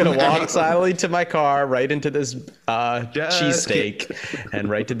just gonna walk silently to my car, right into this cheesesteak, and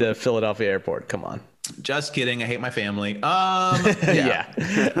right to the Philadelphia airport. Come on. Just kidding. I hate my family. Yeah.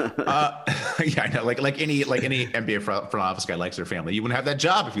 I know. Like any NBA front office guy likes their family. You wouldn't have that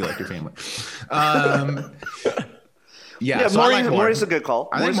job if you like your family. Morey's a good call.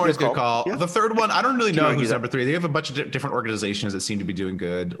 I think Morey's a good call. Yeah. The third one, I don't really know who's number 3. They have a bunch of different organizations that seem to be doing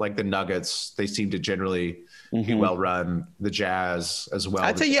good. Like the Nuggets, they seem to generally be well run. The Jazz as well.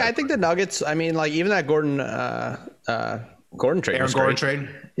 I think the Nuggets. I mean, like even that Gordon trade. Aaron Gordon trade.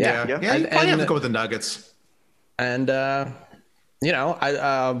 Yeah. You probably have to go with the Nuggets. And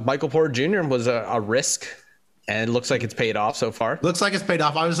Michael Porter Jr. was a risk, and it looks like it's paid off so far. Looks like it's paid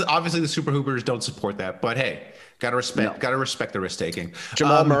off. Obviously, the Super Hoopers don't support that, but hey, gotta respect the risk taking.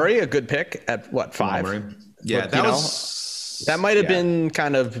 Jamal Murray, a good pick at what, 5? Yeah, that might have been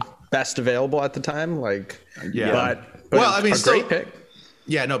kind of best available at the time. Like, but great pick.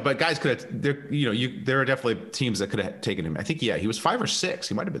 Yeah, no, but guys could have. There are definitely teams that could have taken him. I think he was 5 or 6.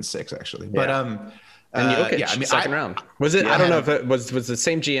 He might have been 6 actually. But and Jokic, second round. Was it? Yeah, I don't know if it was the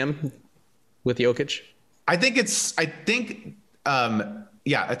same GM with Jokic. I think it's the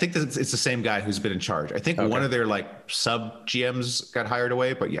same guy who's been in charge. I think one of their like sub GMs got hired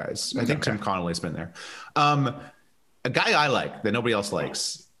away, but I think Tim Connolly's been there. A guy I like that nobody else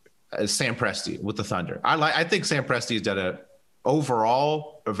likes is Sam Presti with the Thunder. I think Sam Presti's done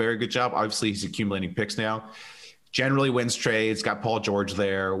overall a very good job. Obviously, he's accumulating picks now. Generally wins trades. Got Paul George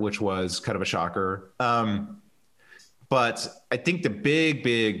there, which was kind of a shocker. But I think the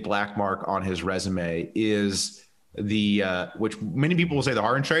big black mark on his resume is which many people will say the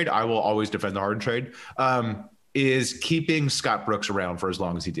Harden trade. I will always defend the Harden trade. Is keeping Scott Brooks around for as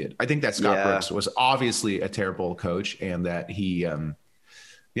long as he did. I think that Scott Brooks was obviously a terrible coach, and that he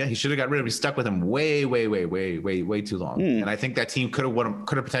should have got rid of him. He stuck with him way too long. And I think that team could have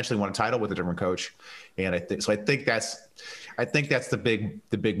potentially won a title with a different coach. And I think that's the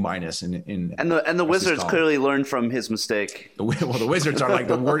big minus in the Wizards clearly learned from his mistake. Well, the Wizards are like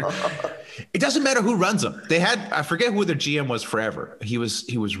the worst. It doesn't matter who runs them. I forget who their GM was forever. He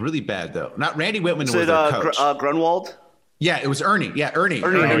was really bad though. Not Randy Whitman was their coach. Grunwald. Yeah, it was Ernie. Yeah, Ernie.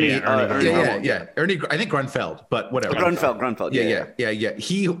 Ernie. Ernie. I think Grunfeld, but whatever. Grunfeld. Yeah.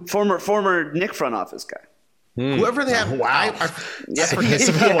 He former Knick front office guy. Whoever they have. Wow.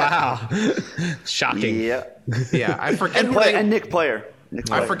 Wow. Shocking. Yeah. I forget and Nick player.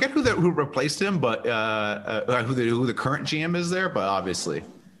 I forget who replaced him, but who the current GM is there. But obviously,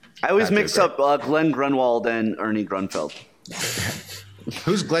 I always mix up Glenn Grunwald and Ernie Grunfeld.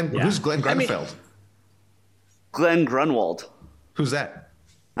 Who's Glenn Grunfeld? Glenn Grunwald. Who's that?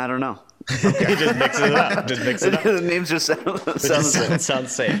 I don't know. Okay. Just mix it up. The names just sound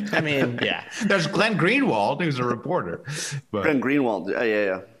safe. I mean, yeah. There's Glenn Greenwald, who's a reporter. But, Glenn Greenwald.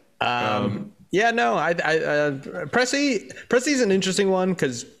 Yeah. Presti's an interesting one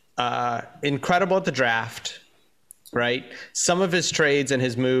because incredible at the draft, right? Some of his trades and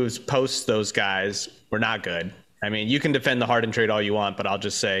his moves post those guys were not good. I mean, you can defend the Harden trade all you want, but I'll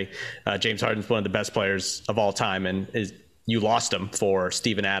just say James Harden's one of the best players of all time, and you lost him for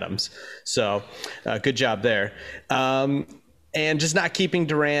Steven Adams. So good job there. And just not keeping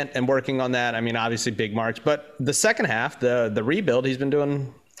Durant and working on that. I mean, obviously big marks, but the second half, the rebuild he's been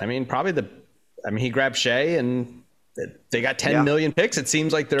doing, he grabbed Shea and they got 10 million picks. It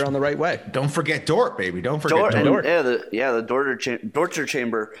seems like they're on the right way. Don't forget Dort, baby. Don't forget Dort. The Dortcher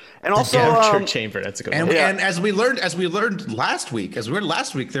chamber, and also Dortcher chamber. That's a good one. And as we learned last week,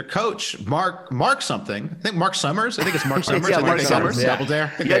 their coach Mark something. I think Mark Summers. I think it's Mark Summers. Mark Summers. Double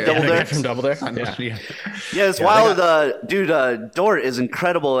Dare. Double Dare from Double Dare. Yeah, it's wild. Dude, Dort is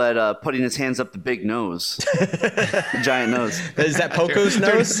incredible at putting his hands up the big nose, giant nose. Is that Poco's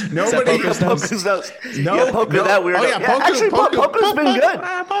nose? Nobody. Poco's nose. No, Poco. That weird. Oh yeah, Poku's been good.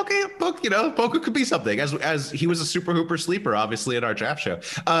 Poku could be something. As he was a super hooper sleeper, obviously in our draft show.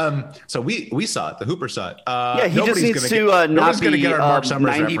 So we saw it. The Hooper saw it. He just needs to not be get our Mark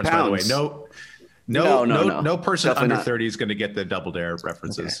Summers 90 reference. pounds. By the way, no person Definitely under not. 30 is going to get the Double Dare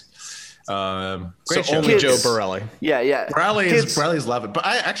references. So Great show. only Joe Borelli. Yeah. Borelli's love it, but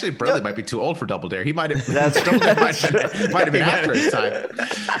Borelli might be too old for Double Dare. He might have. might have been after his time.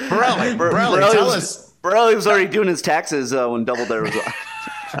 Borelli, tell us. Borelli was already doing his taxes when Double Dare was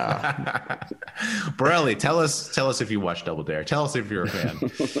on. Borelli, tell us if you watched Double Dare. Tell us if you're a fan.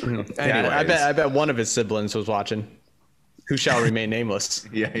 I bet one of his siblings was watching. Who shall remain nameless?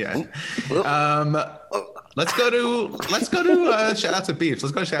 Yeah. Let's go to shout outs and beefs.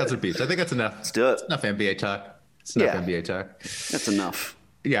 Let's go to shout outs and beefs. I think that's enough. Let's do it. It's enough NBA talk. NBA talk. That's enough.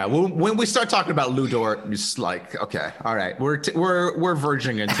 Yeah, when we start talking about Lou Dort, it's like, okay, all right, we're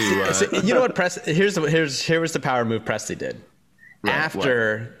verging into. So, you know what, here was the power move Presti did. Right,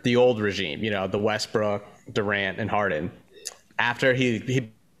 After the old regime, the Westbrook, Durant, and Harden. After he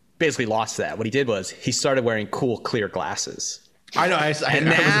basically lost that, what he did was he started wearing cool clear glasses. I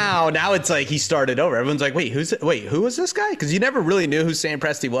know. Now it's like he started over. Everyone's like, who was this guy? Because you never really knew who Sam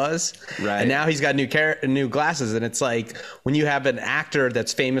Presti was. Right. And now he's got new glasses. And it's like when you have an actor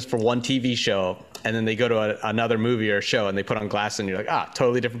that's famous for one TV show and then they go to another movie or show and they put on glasses and you're like,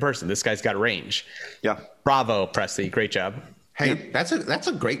 totally different person. This guy's got range. Yeah. Bravo, Presti. Great job. Hey, that's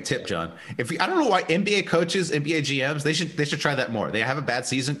a great tip, John. I don't know why NBA coaches, NBA GMs, they should try that more. They have a bad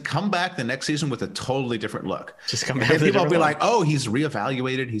season, come back the next season with a totally different look. Just come back. And people will be like, "Oh, he's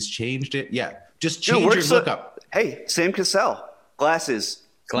reevaluated, he's changed it." Yeah, just change your look up. Hey, Sam Cassell, glasses.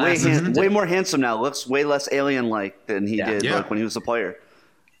 Way more handsome now. Looks way less alien-like than he did when he was a player.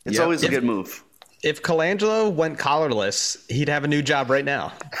 It's always a good move. If Colangelo went collarless, he'd have a new job right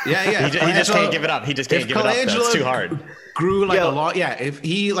now. Yeah. He just can't give it up. It's too hard. Grew like a long, if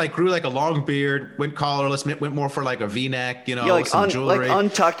he grew like a long beard, went collarless, went more for like a V-neck, some jewelry,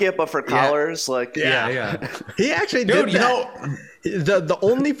 untuck it, but for collars, He actually did that. The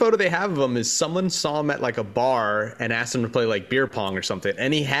only photo they have of him is someone saw him at like a bar and asked him to play like beer pong or something,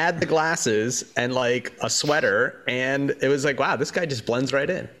 and he had the glasses and like a sweater, and it was like, wow, this guy just blends right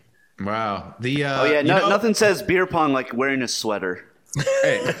in. Wow. Nothing says beer pong like wearing a sweater.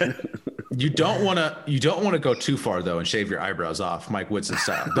 Hey, you don't want to go too far though and shave your eyebrows off, Mike Woodson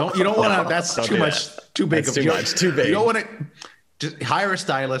style. You don't want to. That's too much. Too big. Too much. Too big. You don't want to. Just hire a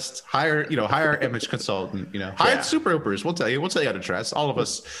stylist. Hire image consultant. Hire super hoopers. We'll tell you how to dress. All of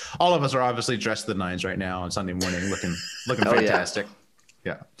us are obviously dressed to the nines right now on Sunday morning, looking fantastic.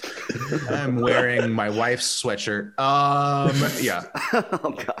 Yeah. I'm wearing my wife's sweatshirt. Yeah.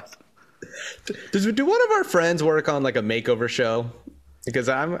 Oh God. Do one of our friends work on like a makeover show? Because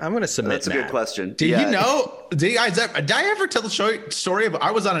I'm going to submit. That's a good question. Did you know? Did I ever tell the story of? I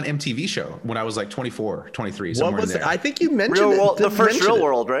was on an MTV show when I was like 24, 23. What was it? I think you mentioned Real World, the first Real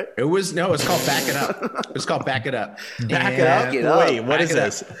World, right? It was called Back It Up. It was called Back It Up. Back It Up. Wait, what is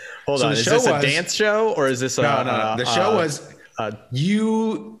this? Hold on. Is this a dance show or is this a? No. The show was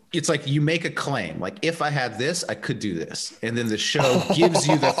It's like you make a claim, like if I had this, I could do this, and then the show gives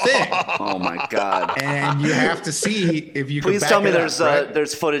you the thing. Oh my God! And you have to see if you. Please tell me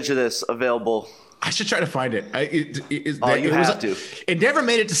there's footage of this available. I should try to find it. It never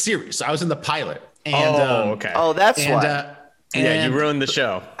made it to series. So I was in the pilot. And, okay. That's why. You ruined the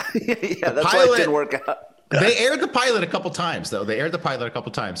show. Yeah, that's why it didn't work out. They aired the pilot a couple times, though.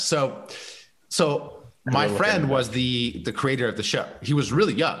 So my friend was the creator of the show. He was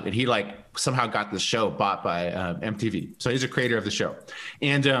really young, and he somehow got the show bought by MTV. So he's a creator of the show,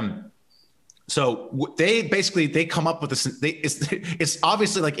 and so they come up with this. It's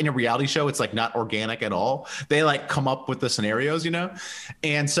obviously like in a reality show, it's like not organic at all. They come up with the scenarios,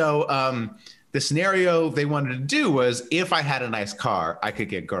 and so the scenario they wanted to do was if I had a nice car, I could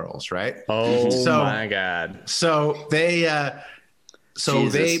get girls, right? Oh my God! So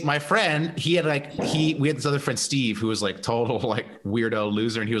my friend, we had this other friend, Steve, who was total weirdo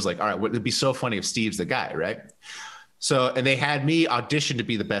loser. And he was like, all right, it'd be so funny if Steve's the guy. Right. So, and they had me audition to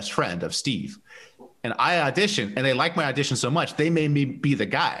be the best friend of Steve. And I auditioned and they liked my audition so much. They made me be the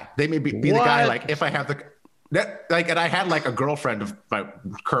guy. They made me be the guy. If I have and I had a girlfriend of my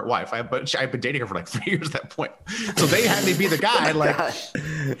current wife, but I've been dating her for 3 years at that point. So they had me be the guy.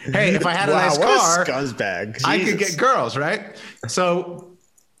 Hey, if I had a nice car, I could get girls, right? So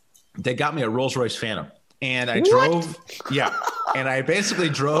they got me a Rolls Royce Phantom, and I drove. Yeah, and I basically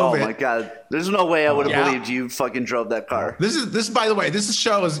drove. Oh my God! There's no way I would have believed you fucking drove that car. This is by the way, this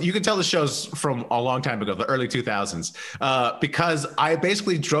shows, you can tell the show's from a long time ago, the early 2000s, because I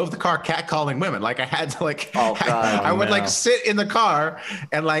basically drove the car catcalling women. Like I had to I would like sit in the car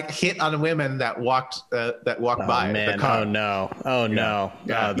and like hit on women that walked by the car. Oh no.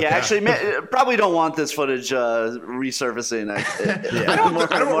 Actually, probably don't want this footage resurfacing.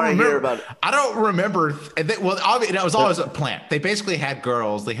 I don't remember. It was always a plant. They basically had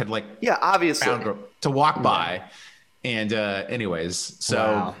girls. They had like obviously to walk by, and anyways, so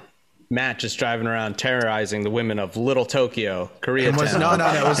wow. Matt just driving around terrorizing the women of Little Tokyo, Koreatown.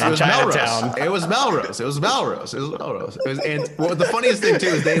 It was Melrose. And the funniest thing too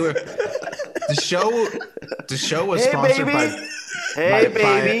is the show was sponsored by. Hey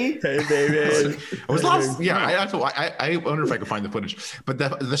baby. It was lost. Yeah, I wonder if I could find the footage. But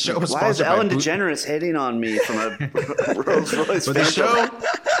the show was sponsored by. Why is Ellen DeGeneres hitting on me from a Rolls Royce? But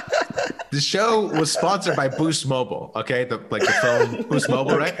the show was sponsored by Boost Mobile. Okay, the phone Boost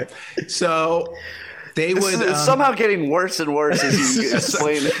Mobile, right? So they would it's somehow getting worse and worse as you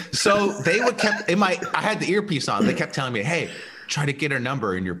explain it. So they would I had the earpiece on. They kept telling me, "Hey, try to get her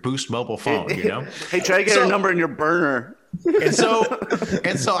number in your Boost Mobile phone." You know, hey, try to get her number in your burner. And so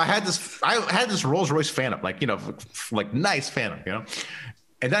I had this Rolls Royce Phantom, like nice Phantom, you know.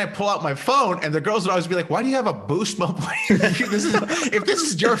 And then I pull out my phone, and the girls would always be like, "Why do you have a Boost Mobile? If this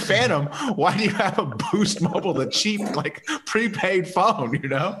is your Phantom, why do you have a Boost Mobile, the cheap, like prepaid phone?" You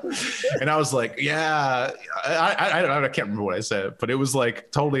know? And I was like, "Yeah, I can't remember what I said, but it was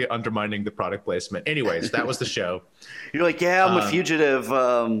like totally undermining the product placement." Anyways, that was the show. You're like, "Yeah, I'm a fugitive.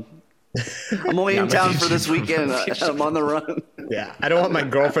 I'm only in town for this weekend. I'm on the run." Yeah, I don't want my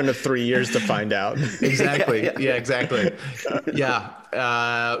girlfriend of 3 years to find out. Exactly. Yeah, exactly.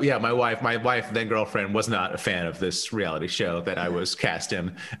 My wife, then girlfriend, was not a fan of this reality show that I was cast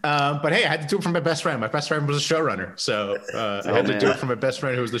in. But hey, I had to do it from my best friend. My best friend was a showrunner, so I had to do it from my best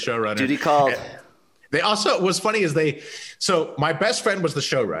friend who was the showrunner. Duty called. They also, what's funny is so my best friend was the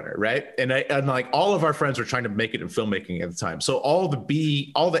showrunner, right? And like all of our friends were trying to make it in filmmaking at the time. So all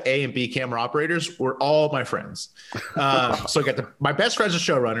the A and B camera operators were all my friends. So I got my best friend's a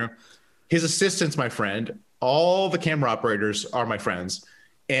showrunner. His assistant's my friend. All the camera operators are my friends.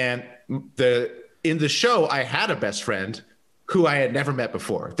 And in the show, I had a best friend who I had never met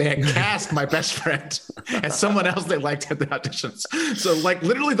before. They had cast my best friend as someone else they liked at the auditions. So like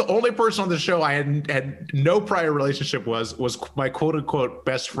literally the only person on the show I had no prior relationship was my quote unquote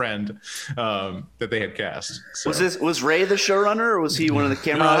best friend that they had cast. So. Was Ray the showrunner, or was he one of the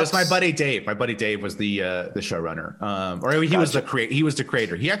camera? No, it was my buddy Dave. My buddy Dave was the showrunner. Was the creator. He was the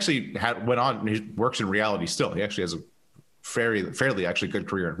creator. He actually went on. He works in reality still. He actually has a fairly actually good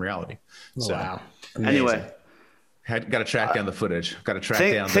career in reality. So, wow. Amazing. Anyway. Got to track down the footage. Got to track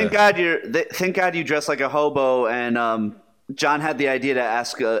down. Thank God you dressed like a hobo, and John had the idea to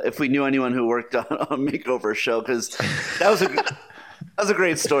ask if we knew anyone who worked on a makeover show, because that was a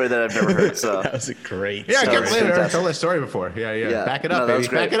great story that I've never heard. So that was a great. Yeah, I can't told that story before. Yeah. Back it up, baby.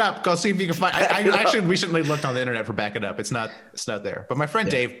 Back it up. Go see if you can find. I actually recently looked on the internet for back it up. It's not there. But my friend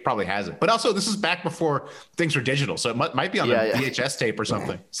Dave probably has it. But also, this is back before things were digital, so it might be on a VHS tape or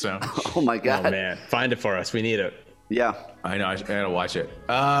something. So. Oh my God. Oh man, find it for us. We need it. Yeah, I know. I gotta watch it.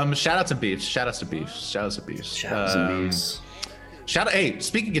 Shout out to Beefs. Hey,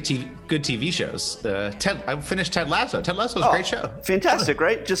 speaking of good TV shows, I finished Ted Lasso. Ted Lasso is a great show. Fantastic,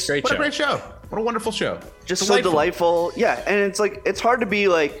 right? What a great show. What a wonderful show. Just so delightful. Yeah, and it's like it's hard to be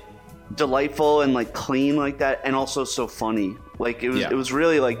like delightful and like clean like that, and also so funny. Like it was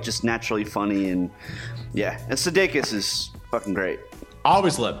really like just naturally funny, and and Sudeikis is fucking great.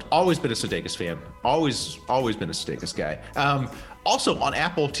 Always been a Sudeikis fan. Always been a Sudeikis guy. Also on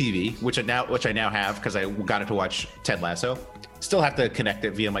Apple TV, which I now have because I got it to watch Ted Lasso. Still have to connect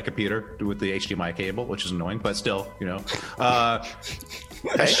it via my computer with the HDMI cable, which is annoying, but still, you know. A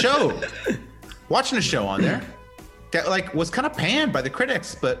show, watching a show on there that was kind of panned by the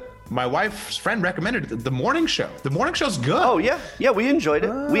critics, but my wife's friend recommended it. The Morning Show. The Morning Show's good. Oh yeah, we enjoyed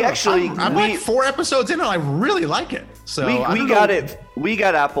it. We actually, I'm like 4 episodes in, and I really like it. So we got it. We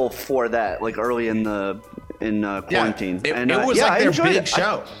got Apple for that, like early in quarantine. It was like their big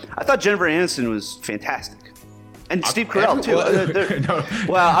show. I thought Jennifer Aniston was fantastic, and Steve Carell too.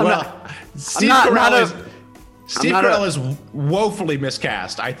 Steve Carell is woefully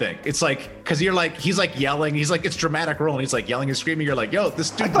miscast, I think. It's like, because he's like yelling. He's like, it's dramatic role, and he's like yelling and screaming. You're like, yo, this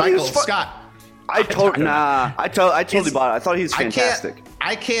dude, Michael Scott. I totally bought it. I thought he was fantastic.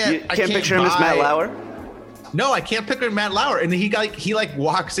 I can't picture him as Matt Lauer. No, I can't picture Matt Lauer. And he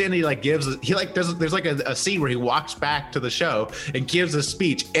walks in, and he like gives, there's like a scene where he walks back to the show and gives a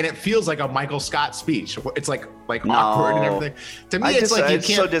speech, and it feels like a Michael Scott speech. It's like awkward and everything. To me, it's like you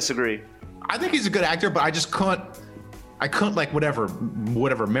can't. I so disagree. I think he's a good actor, but I just couldn't. I couldn't like whatever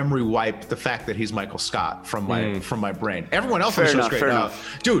memory wipe the fact that he's Michael Scott from my brain. Everyone else on the show's great.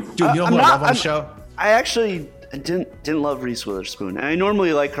 Dude, you know who I love on the show? I actually didn't love Reese Witherspoon. I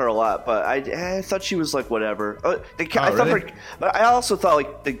normally like her a lot, but I thought she was like whatever. But I also thought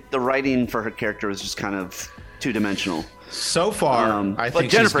like the writing for her character was just kind of two-dimensional. So far, I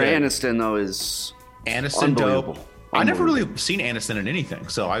think Jennifer Aniston though is unbelievable. Dope. I never really seen Aniston in anything,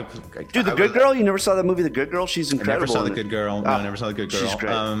 so The Good Girl. You never saw that movie, The Good Girl? She's incredible. I never saw The Good Girl. No, I never saw The Good Girl. She's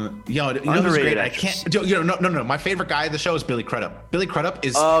great. Who's great? I can't. No. My favorite guy of the show is Billy Crudup. Billy Crudup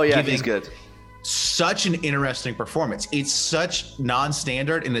is he's good. Such an interesting performance. It's such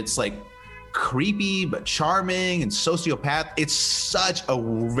non-standard, and it's like creepy but charming and sociopath. It's such a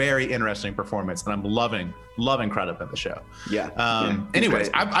very interesting performance, and I'm loving Crudup in the show. Anyways,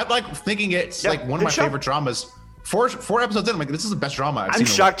 I like thinking it's like one of my favorite dramas. Four episodes in, I'm like, this is the best drama I've seen. I'm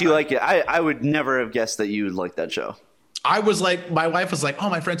shocked you like it. I would never have guessed that you would like that show. I was like, my wife was like, oh,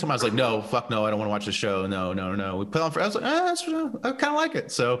 my friend told me. I was like, no, fuck no, I don't want to watch the show. No. We put on for. I was like, I kind of like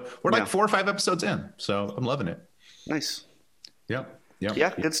it. So we're like 4 or 5 episodes in. So I'm loving it. Nice. Yep.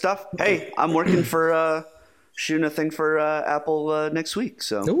 Yeah, good stuff. Hey, I'm working for shooting a thing for Apple next week.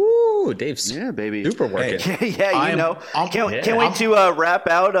 So. Ooh, Dave's baby, super working. Can't wait to wrap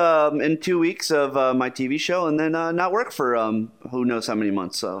out in 2 weeks of my TV show and then not work for who knows how many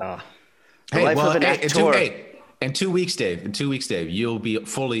months. So, in 2 weeks, Dave, you'll be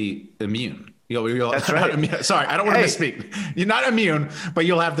fully immune. That's right. Sorry, I don't want to misspeak. You're not immune, but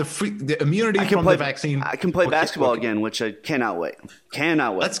you'll have the immunity from the vaccine. I can play basketball again, which I cannot wait.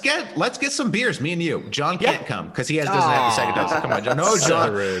 Let's get some beers, me and you. John can't come because he doesn't have the second dose. Come on, John. No,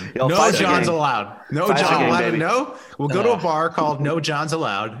 John. No John's allowed. No John allowed. No. We'll go to a bar called No John's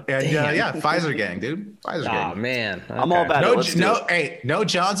Allowed, and Pfizer gang, dude. Pfizer gang. Oh man, okay. I'm all about it. No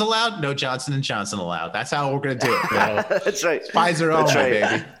John's allowed. No Johnson and Johnson allowed. That's how we're gonna do it. That's right. Pfizer only,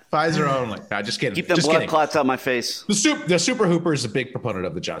 baby. Pfizer only. No, just kidding. Keep them blood clots out my face. The Super Hooper is a big proponent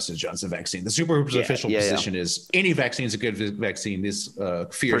of the Johnson & Johnson vaccine. The Super Hooper's official position is any vaccine is a good vaccine. These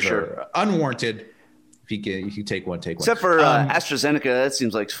fears are unwarranted. If you take one, take one. Except for AstraZeneca, that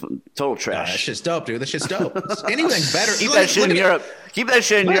seems like total trash. That shit's dope, dude. That shit's dope. Anything better. Keep that shit in Europe. Keep that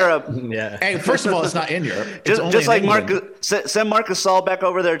shit in Europe. Yeah. Hey, first of all, it's not in Europe. Just like send Marcus Saul back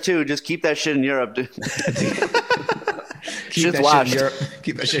over there too. Just keep that shit in Europe, dude. Keep that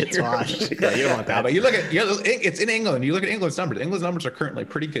shit washed. Yeah, you don't want that. But you look at it's in England. You look at England's numbers. England's numbers are currently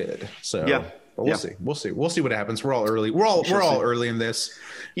pretty good. So we'll see. We'll see what happens. We're all early. We're all early in this.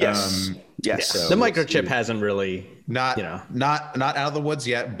 Yes. So the microchip hasn't really not out of the woods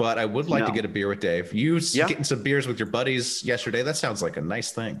yet. But I would like to get a beer with Dave. You getting some beers with your buddies yesterday? That sounds like a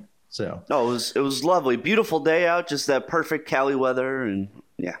nice thing. So it was lovely, beautiful day out. Just that perfect Cali weather, and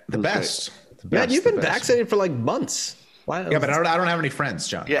the best. Man, you've been vaccinated for like months. Wow. Yeah, but I don't have any friends,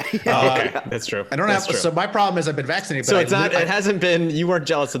 John. Yeah. Okay, that's true. I don't have. So my problem is I've been vaccinated. So it's not. It hasn't been. You weren't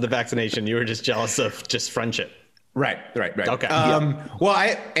jealous of the vaccination. You were just jealous of just friendship. Right. Okay. Well,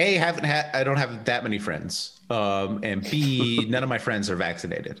 I don't have that many friends. And B, none of my friends are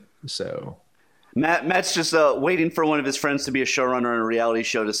vaccinated. So Matt's just waiting for one of his friends to be a showrunner on a reality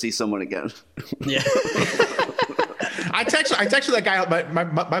show to see someone again. Yeah. I texted that guy,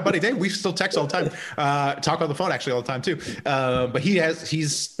 my buddy Dave. We still text all the time, talk on the phone actually all the time too. But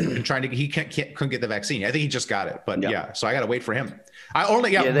he's been trying to. He couldn't get the vaccine. I think he just got it. But so I got to wait for him.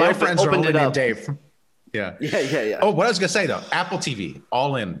 My friends are only named Dave. Yeah. Oh, what I was gonna say though, Apple TV,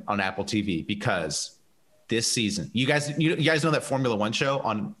 all in on Apple TV because this season, you guys know that Formula One show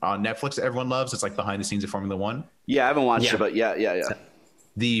on Netflix that everyone loves. It's like behind the scenes of Formula One. Yeah, I haven't watched it, but yeah.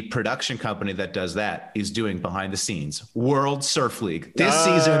 The production company that does that is doing behind the scenes World Surf League this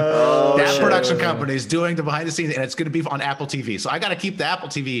season. Production company is doing the behind the scenes, and it's going to be on Apple TV. So I got to keep the Apple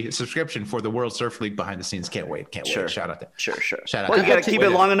TV subscription for the World Surf League behind the scenes. Can't wait. Shout out there. Sure. Shout out. Well, you got to keep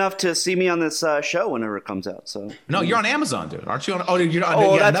it long enough to see me on this show whenever it comes out. So no, you're on Amazon, dude. Aren't you on? Oh, you're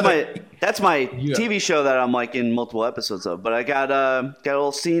on. That's my TV show that I'm like in multiple episodes of. But I got a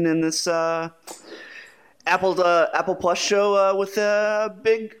little scene in this. Apple Plus show with a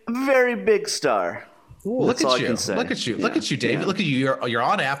very big star. Ooh, look at you, David. Yeah. Look at you. You're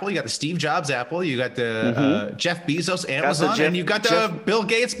on Apple. You got the Steve Jobs Apple. You got the Jeff Bezos Amazon, and you got the Bill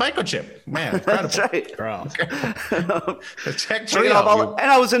Gates microchip. Man, incredible. That's right. Girl. Check it out.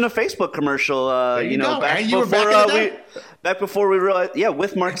 And I was in a Facebook commercial. Back Back before we realized,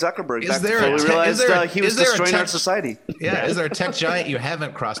 with Mark Zuckerberg. Is there a we realized he was destroying our society. Yeah, is there a tech giant you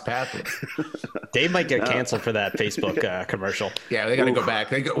haven't crossed paths with? Dave might get canceled for that Facebook commercial. Yeah, they got to go back.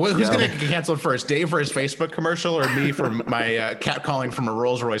 Who's going to get canceled first? Dave for his Facebook commercial, or me for my catcalling from a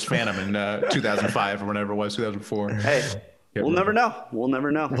Rolls Royce Phantom in 2005 or whatever it was, 2004? Hey, we'll never know. We'll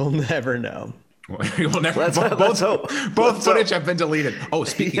never know. We'll never know. We'll never. Let's hope. Both footage have been deleted. Oh,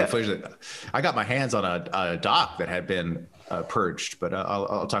 speaking of footage, I got my hands on a doc that had been purged, but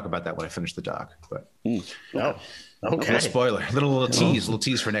I'll talk about that when I finish the doc. But okay. No spoiler. Little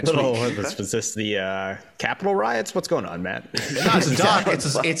tease for next week. Was this the Capitol riots? What's going on, Matt? No, it's a doc.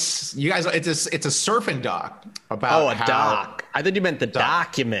 It's you guys. It's a surfing doc about doc. I thought you meant the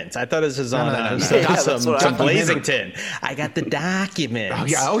document. I thought this was on some Blazington. I got the document. Oh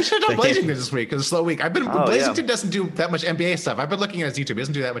yeah, we should have done Blazington this week because it's a slow week. Blazington doesn't do that much NBA stuff. I've been looking at his YouTube. He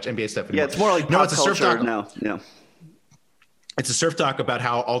doesn't do that much NBA stuff anymore. Yeah, it's more like pop culture now. Yeah. It's a surf doc about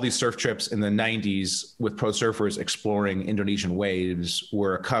how all these surf trips in the 90s with pro surfers exploring Indonesian waves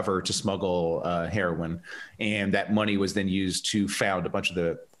were a cover to smuggle heroin. And that money was then used to found a bunch of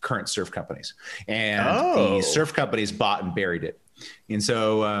the current surf companies. And the surf companies bought and buried it. And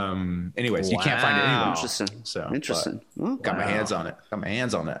so, anyways, you can't find it anywhere. Interesting. Got my hands on it. Got my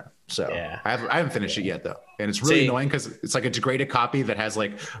hands on that. So I haven't finished it yet, though. And it's really annoying because it's like a degraded copy that has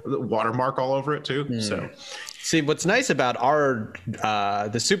like the watermark all over it, too. So. See, what's nice about our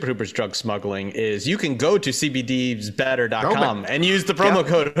the Super Hoopers drug smuggling is you can go to cbdsbetter.com and use the promo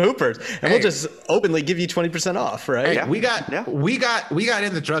code Hoopers, and we'll just openly give you 20% off, right? Hey, we got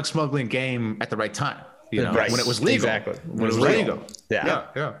in the drug smuggling game at the right time, when it was legal. Exactly. When it was legal. Yeah.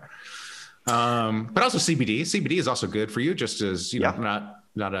 But also CBD. CBD is also good for you, just as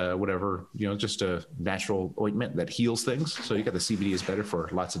not a whatever, just a natural ointment that heals things. So you got the CBD is better for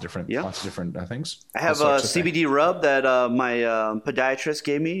lots of different things. I have a CBD rub that my podiatrist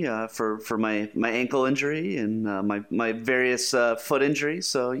gave me for my ankle injury and my various foot injuries.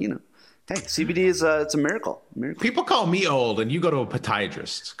 So hey, CBD is it's a miracle. People call me old, and you go to a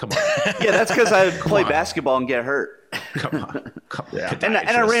podiatrist. Come on. Yeah, that's because I play basketball and get hurt. Come on. And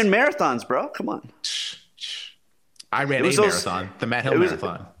I ran marathons, bro. Come on. I ran a marathon, the Matt Hill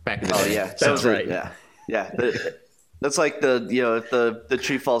marathon, back in the day. Oh yeah, that was right. Yeah. That's like the if the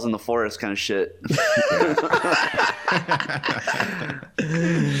tree falls in the forest kind of shit. I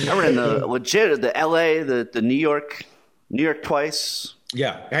ran the LA, the New York twice.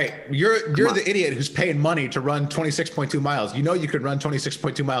 Yeah. Hey, you're the idiot who's paying money to run 26.2 miles. You could run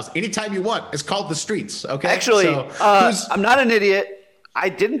 26.2 miles anytime you want. It's called the streets. Okay. Actually, I'm not an idiot. I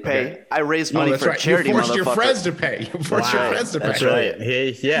didn't pay. Okay. I raised money for charity. You forced your friends to pay. That's right.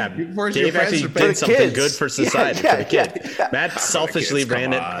 Dave actually did something good for society for the kid. Matt selfishly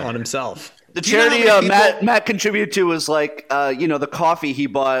ran it on himself. The charity Matt contributed to was like the coffee he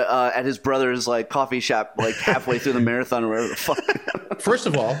bought at his brother's like coffee shop like halfway through the marathon or whatever the fuck. First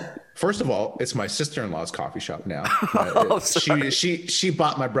of all, it's my sister-in-law's coffee shop now. She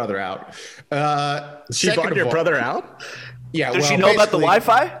bought my brother out. She bought your brother out? Yeah. Does she know about the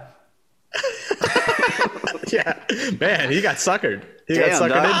Wi-Fi? Yeah, man, he got suckered. He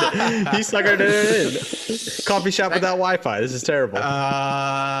suckered it in. Coffee shop without Wi-Fi. This is terrible.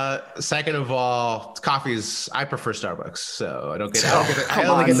 Second of all, coffees. I prefer Starbucks, so I don't get. I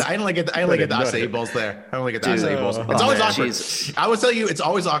only get the acai bowls there. I only get the acai bowls. It's always awkward. Jesus. I will tell you, it's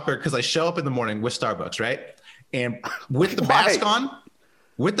always awkward because I show up in the morning with Starbucks, right, and with the mask on.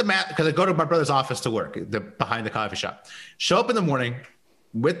 Because I go to my brother's office to work, behind the coffee shop. Show up in the morning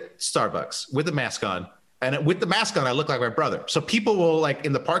with Starbucks, with the mask on. And with the mask on, I look like my brother. So people will, like,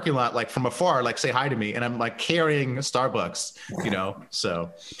 in the parking lot, like, from afar, like, say hi to me. And I'm, like, carrying Starbucks, so.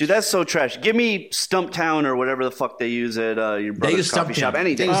 Dude, that's so trash. Give me Stumptown or whatever the fuck they use at your brother's coffee shop.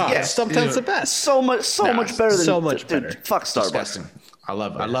 Any day. Stumptown's the best. So much better than. So much better. Fuck Starbucks. Disgusting. I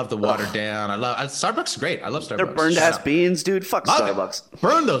love the watered down. Starbucks is great. I love Starbucks. They're burned ass beans, dude. Fuck Starbucks.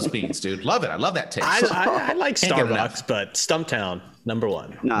 Burn those beans, dude. Love it. I love that taste. I like Starbucks, but Stumptown, number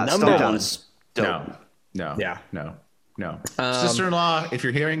one. Nah, Stumptown's dope. No. Sister-in-law, if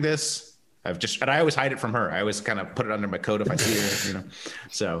you're hearing this, and I always hide it from her. I always kind of put it under my coat if I see her,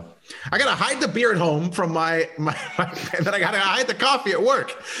 So I gotta hide the beer at home from my and then I gotta hide the coffee at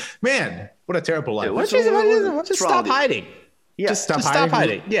work. Man, what a terrible life. Why don't you stop hiding? Yeah, just stop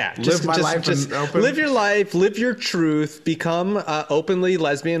hiding. Yeah, live my life and open. Live your life, live your truth, become openly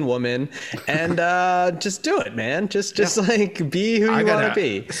lesbian woman, and just do it, man. Just like be who you want to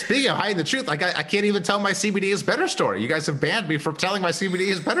be. Speaking of hiding the truth, like I can't even tell my CBD is better story. You guys have banned me from telling my CBD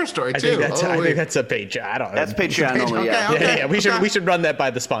is better story too. I think that's a Patreon. I don't know. That's Patreon only. Yeah. We should run that by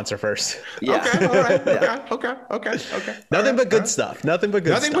the sponsor first. Yeah. Okay. All right. Okay. Nothing but good stuff. Nothing but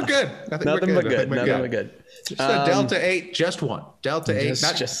good. Nothing but good. Nothing but good. So Delta 8, just one. Delta 8,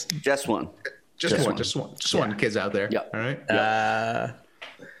 just one. Just one. Kids out there. Yeah. All right.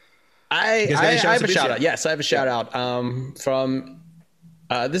 I have a shout out. Yes, I have a shout out from.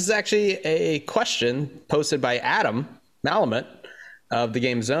 This is actually a question posted by Adam Malamet of the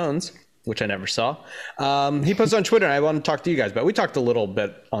game Zones, which I never saw. He posted on Twitter, and I want to talk to you guys about. We talked a little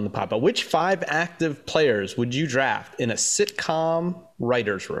bit on the pod, but which 5 active players would you draft in a sitcom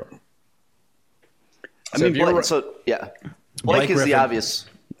writer's room? Blake is the obvious.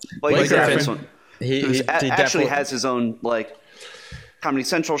 Blake is the obvious one. He actually has his own like Comedy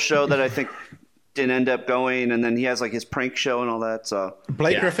Central show that I think didn't end up going, and then he has like his prank show and all that. So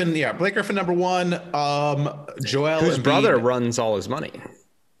Blake Griffin number 1. Joel, whose brother runs all his money.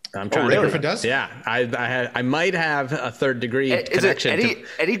 I'm trying Blake Griffin does? Yeah, I might have a third degree connection. Is it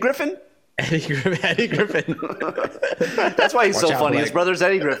Eddie Griffin? Eddie Griffin. That's why he's so funny. Blake. His brother's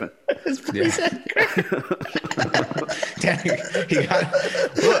Eddie Griffin. There's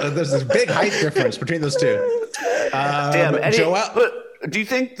this big height difference between those two. Damn, Eddie. Joel, But do you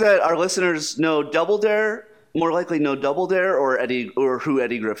think that our listeners know Double Dare? More likely know Double Dare or who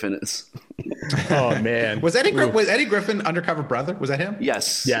Eddie Griffin is. Oh man, was Eddie Griffin Undercover Brother? Was that him?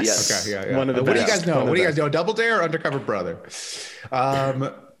 Yes. Okay, yeah. One of the what best. do you guys know? What do you guys know? Double Dare or Undercover Brother?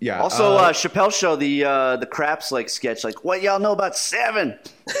 Yeah. Also, Chappelle Show, the craps like sketch, like what y'all know about 7?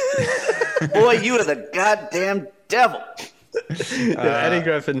 Boy, you are the goddamn devil. Eddie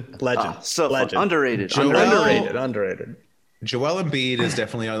Griffin, legend. Legend. Underrated. Joel Embiid is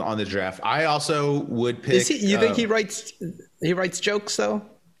definitely on the draft. I also would pick. You think he writes jokes though?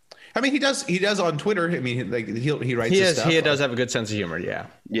 I mean, he does on Twitter. I mean, like he writes. His stuff. He does have a good sense of humor. Yeah.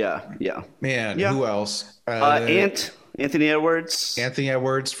 Man, who else? Anthony Edwards. Anthony Edwards. Anthony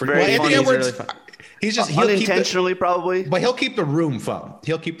Edwards. Really he's just unintentionally probably, but he'll keep the room fun.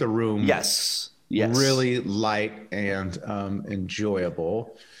 He'll keep the room. Yes. Really light and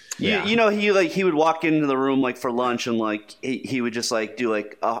enjoyable. Yeah. He would walk into the room like for lunch and like he would just like do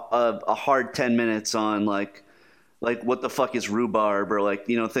like a hard 10 minutes on like what the fuck is rhubarb or like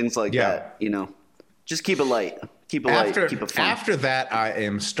things like that. Just keep it light. Keep it fun. After that, I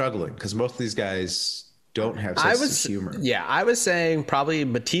am struggling because most of these guys don't have sense of humor. Yeah, I was saying probably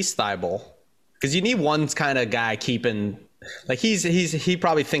Matisse Thybulle because you need one kind of guy keeping. Like he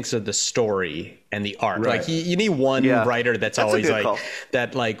probably thinks of the story and the art. Right. Like you need one writer that's always like call.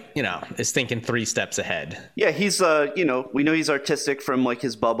 that, like is thinking 3 steps ahead. Yeah, he's we know he's artistic from like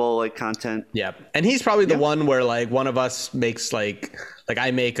his bubble like content. Yeah, and he's probably the one where like one of us makes like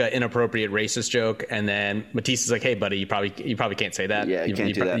I make an inappropriate racist joke, and then Matisse is like, "Hey, buddy, you probably can't say that. Yeah, you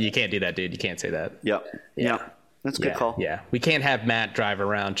can't do that. You can't do that, dude. You can't say that." Yep. Yeah. That's a good call. Yeah, we can't have Matt drive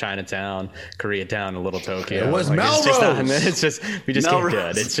around Chinatown, Koreatown, and Little Tokyo. It was Melrose. We just can't do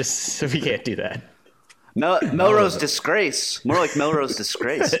it. It's just we can't do that. Melrose Disgrace. More like Melrose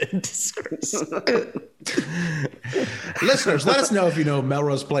Disgrace. Disgrace. Listeners, let us know if you know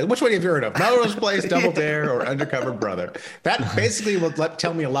Melrose Place. Which one have you heard of? Melrose Place, Double Dare, or Undercover Brother? That basically will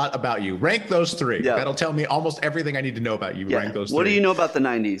tell me a lot about you. Rank those 3. Yeah. That'll tell me almost everything I need to know about you. Yeah. Rank those 3. What do you know about the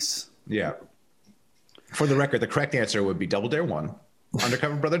 90s? Yeah. For the record, the correct answer would be Double Dare 1,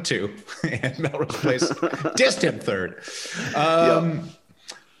 Undercover Brother 2, and Melrose Place distant 3rd.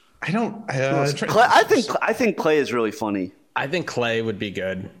 I don't. I think Clay is really funny. I think Clay would be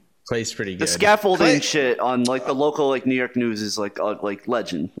good. Clay's pretty good. The scaffolding shit on like the local like New York news is like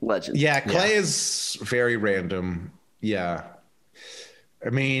legend. Yeah, Clay is very random. Yeah. I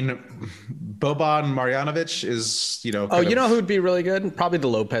mean, Boban Marjanovic is who would be really good? Probably the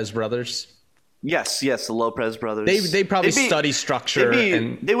Lopez brothers. Yes, the Lopez brothers. They probably study structure.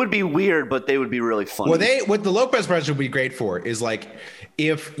 They would be weird, but they would be really funny. Well, what the Lopez brothers would be great for is like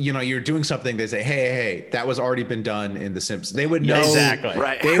if you're doing something, they say, hey, that was already been done in The Simpsons. They would know exactly.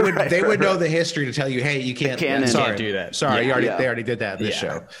 Right. They would know the history to tell you, hey, you can't do that. Sorry, they already did that in this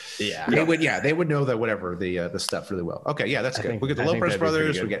show. Yeah, they would know that whatever the stuff really well. Okay, yeah, that's good. We get the Lopez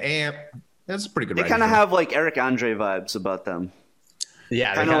brothers. We get Amp. That's a pretty good. They kind of have like Eric Andre vibes about them.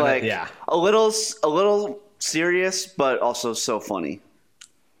 Yeah, kind of like a little serious, but also so funny.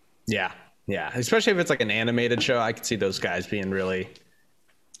 Yeah, especially if it's like an animated show. I could see those guys being really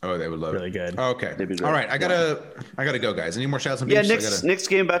Oh, they would love really it. good. Okay. All right. I gotta go, guys. Any more shouts? Yeah, Nick's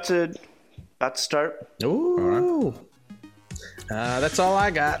game about to start. Ooh. That's all I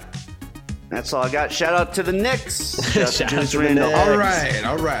got. That's all I got. Shout out to the Knicks. Shout out to the Randall. Knicks.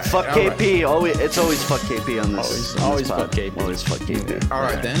 All right. Fuck KP. Always, it's always fuck KP on this. Always fuck KP. Always fuck KP. All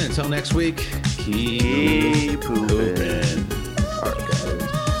right, then. Until next week, keep pooping. All right, guys.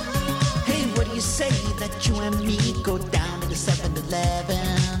 Hey, what do you say that you and me go down to the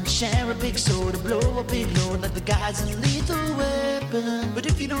 7-Eleven, share a big soda, blow a big load like the guys in Lethal Weapon? But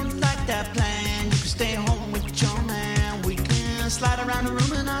if you don't like that plan, you can stay home with your man. We can slide around the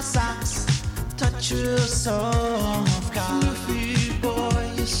room in our socks, touch your soft cock. Goofy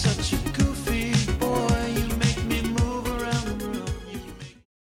boy, you're such a goofy boy. You make me move around the room.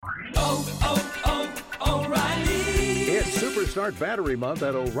 O'Reilly. It's Superstart Battery Month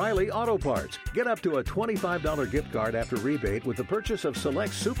at O'Reilly Auto Parts. Get up to a $25 gift card after rebate with the purchase of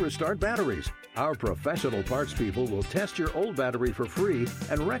select Superstart batteries. Our professional parts people will test your old battery for free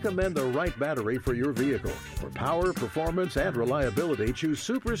and recommend the right battery for your vehicle. For power, performance, and reliability, choose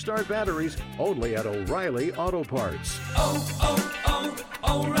Superstart batteries only at O'Reilly Auto Parts.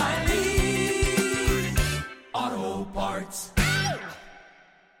 O'Reilly Auto Parts.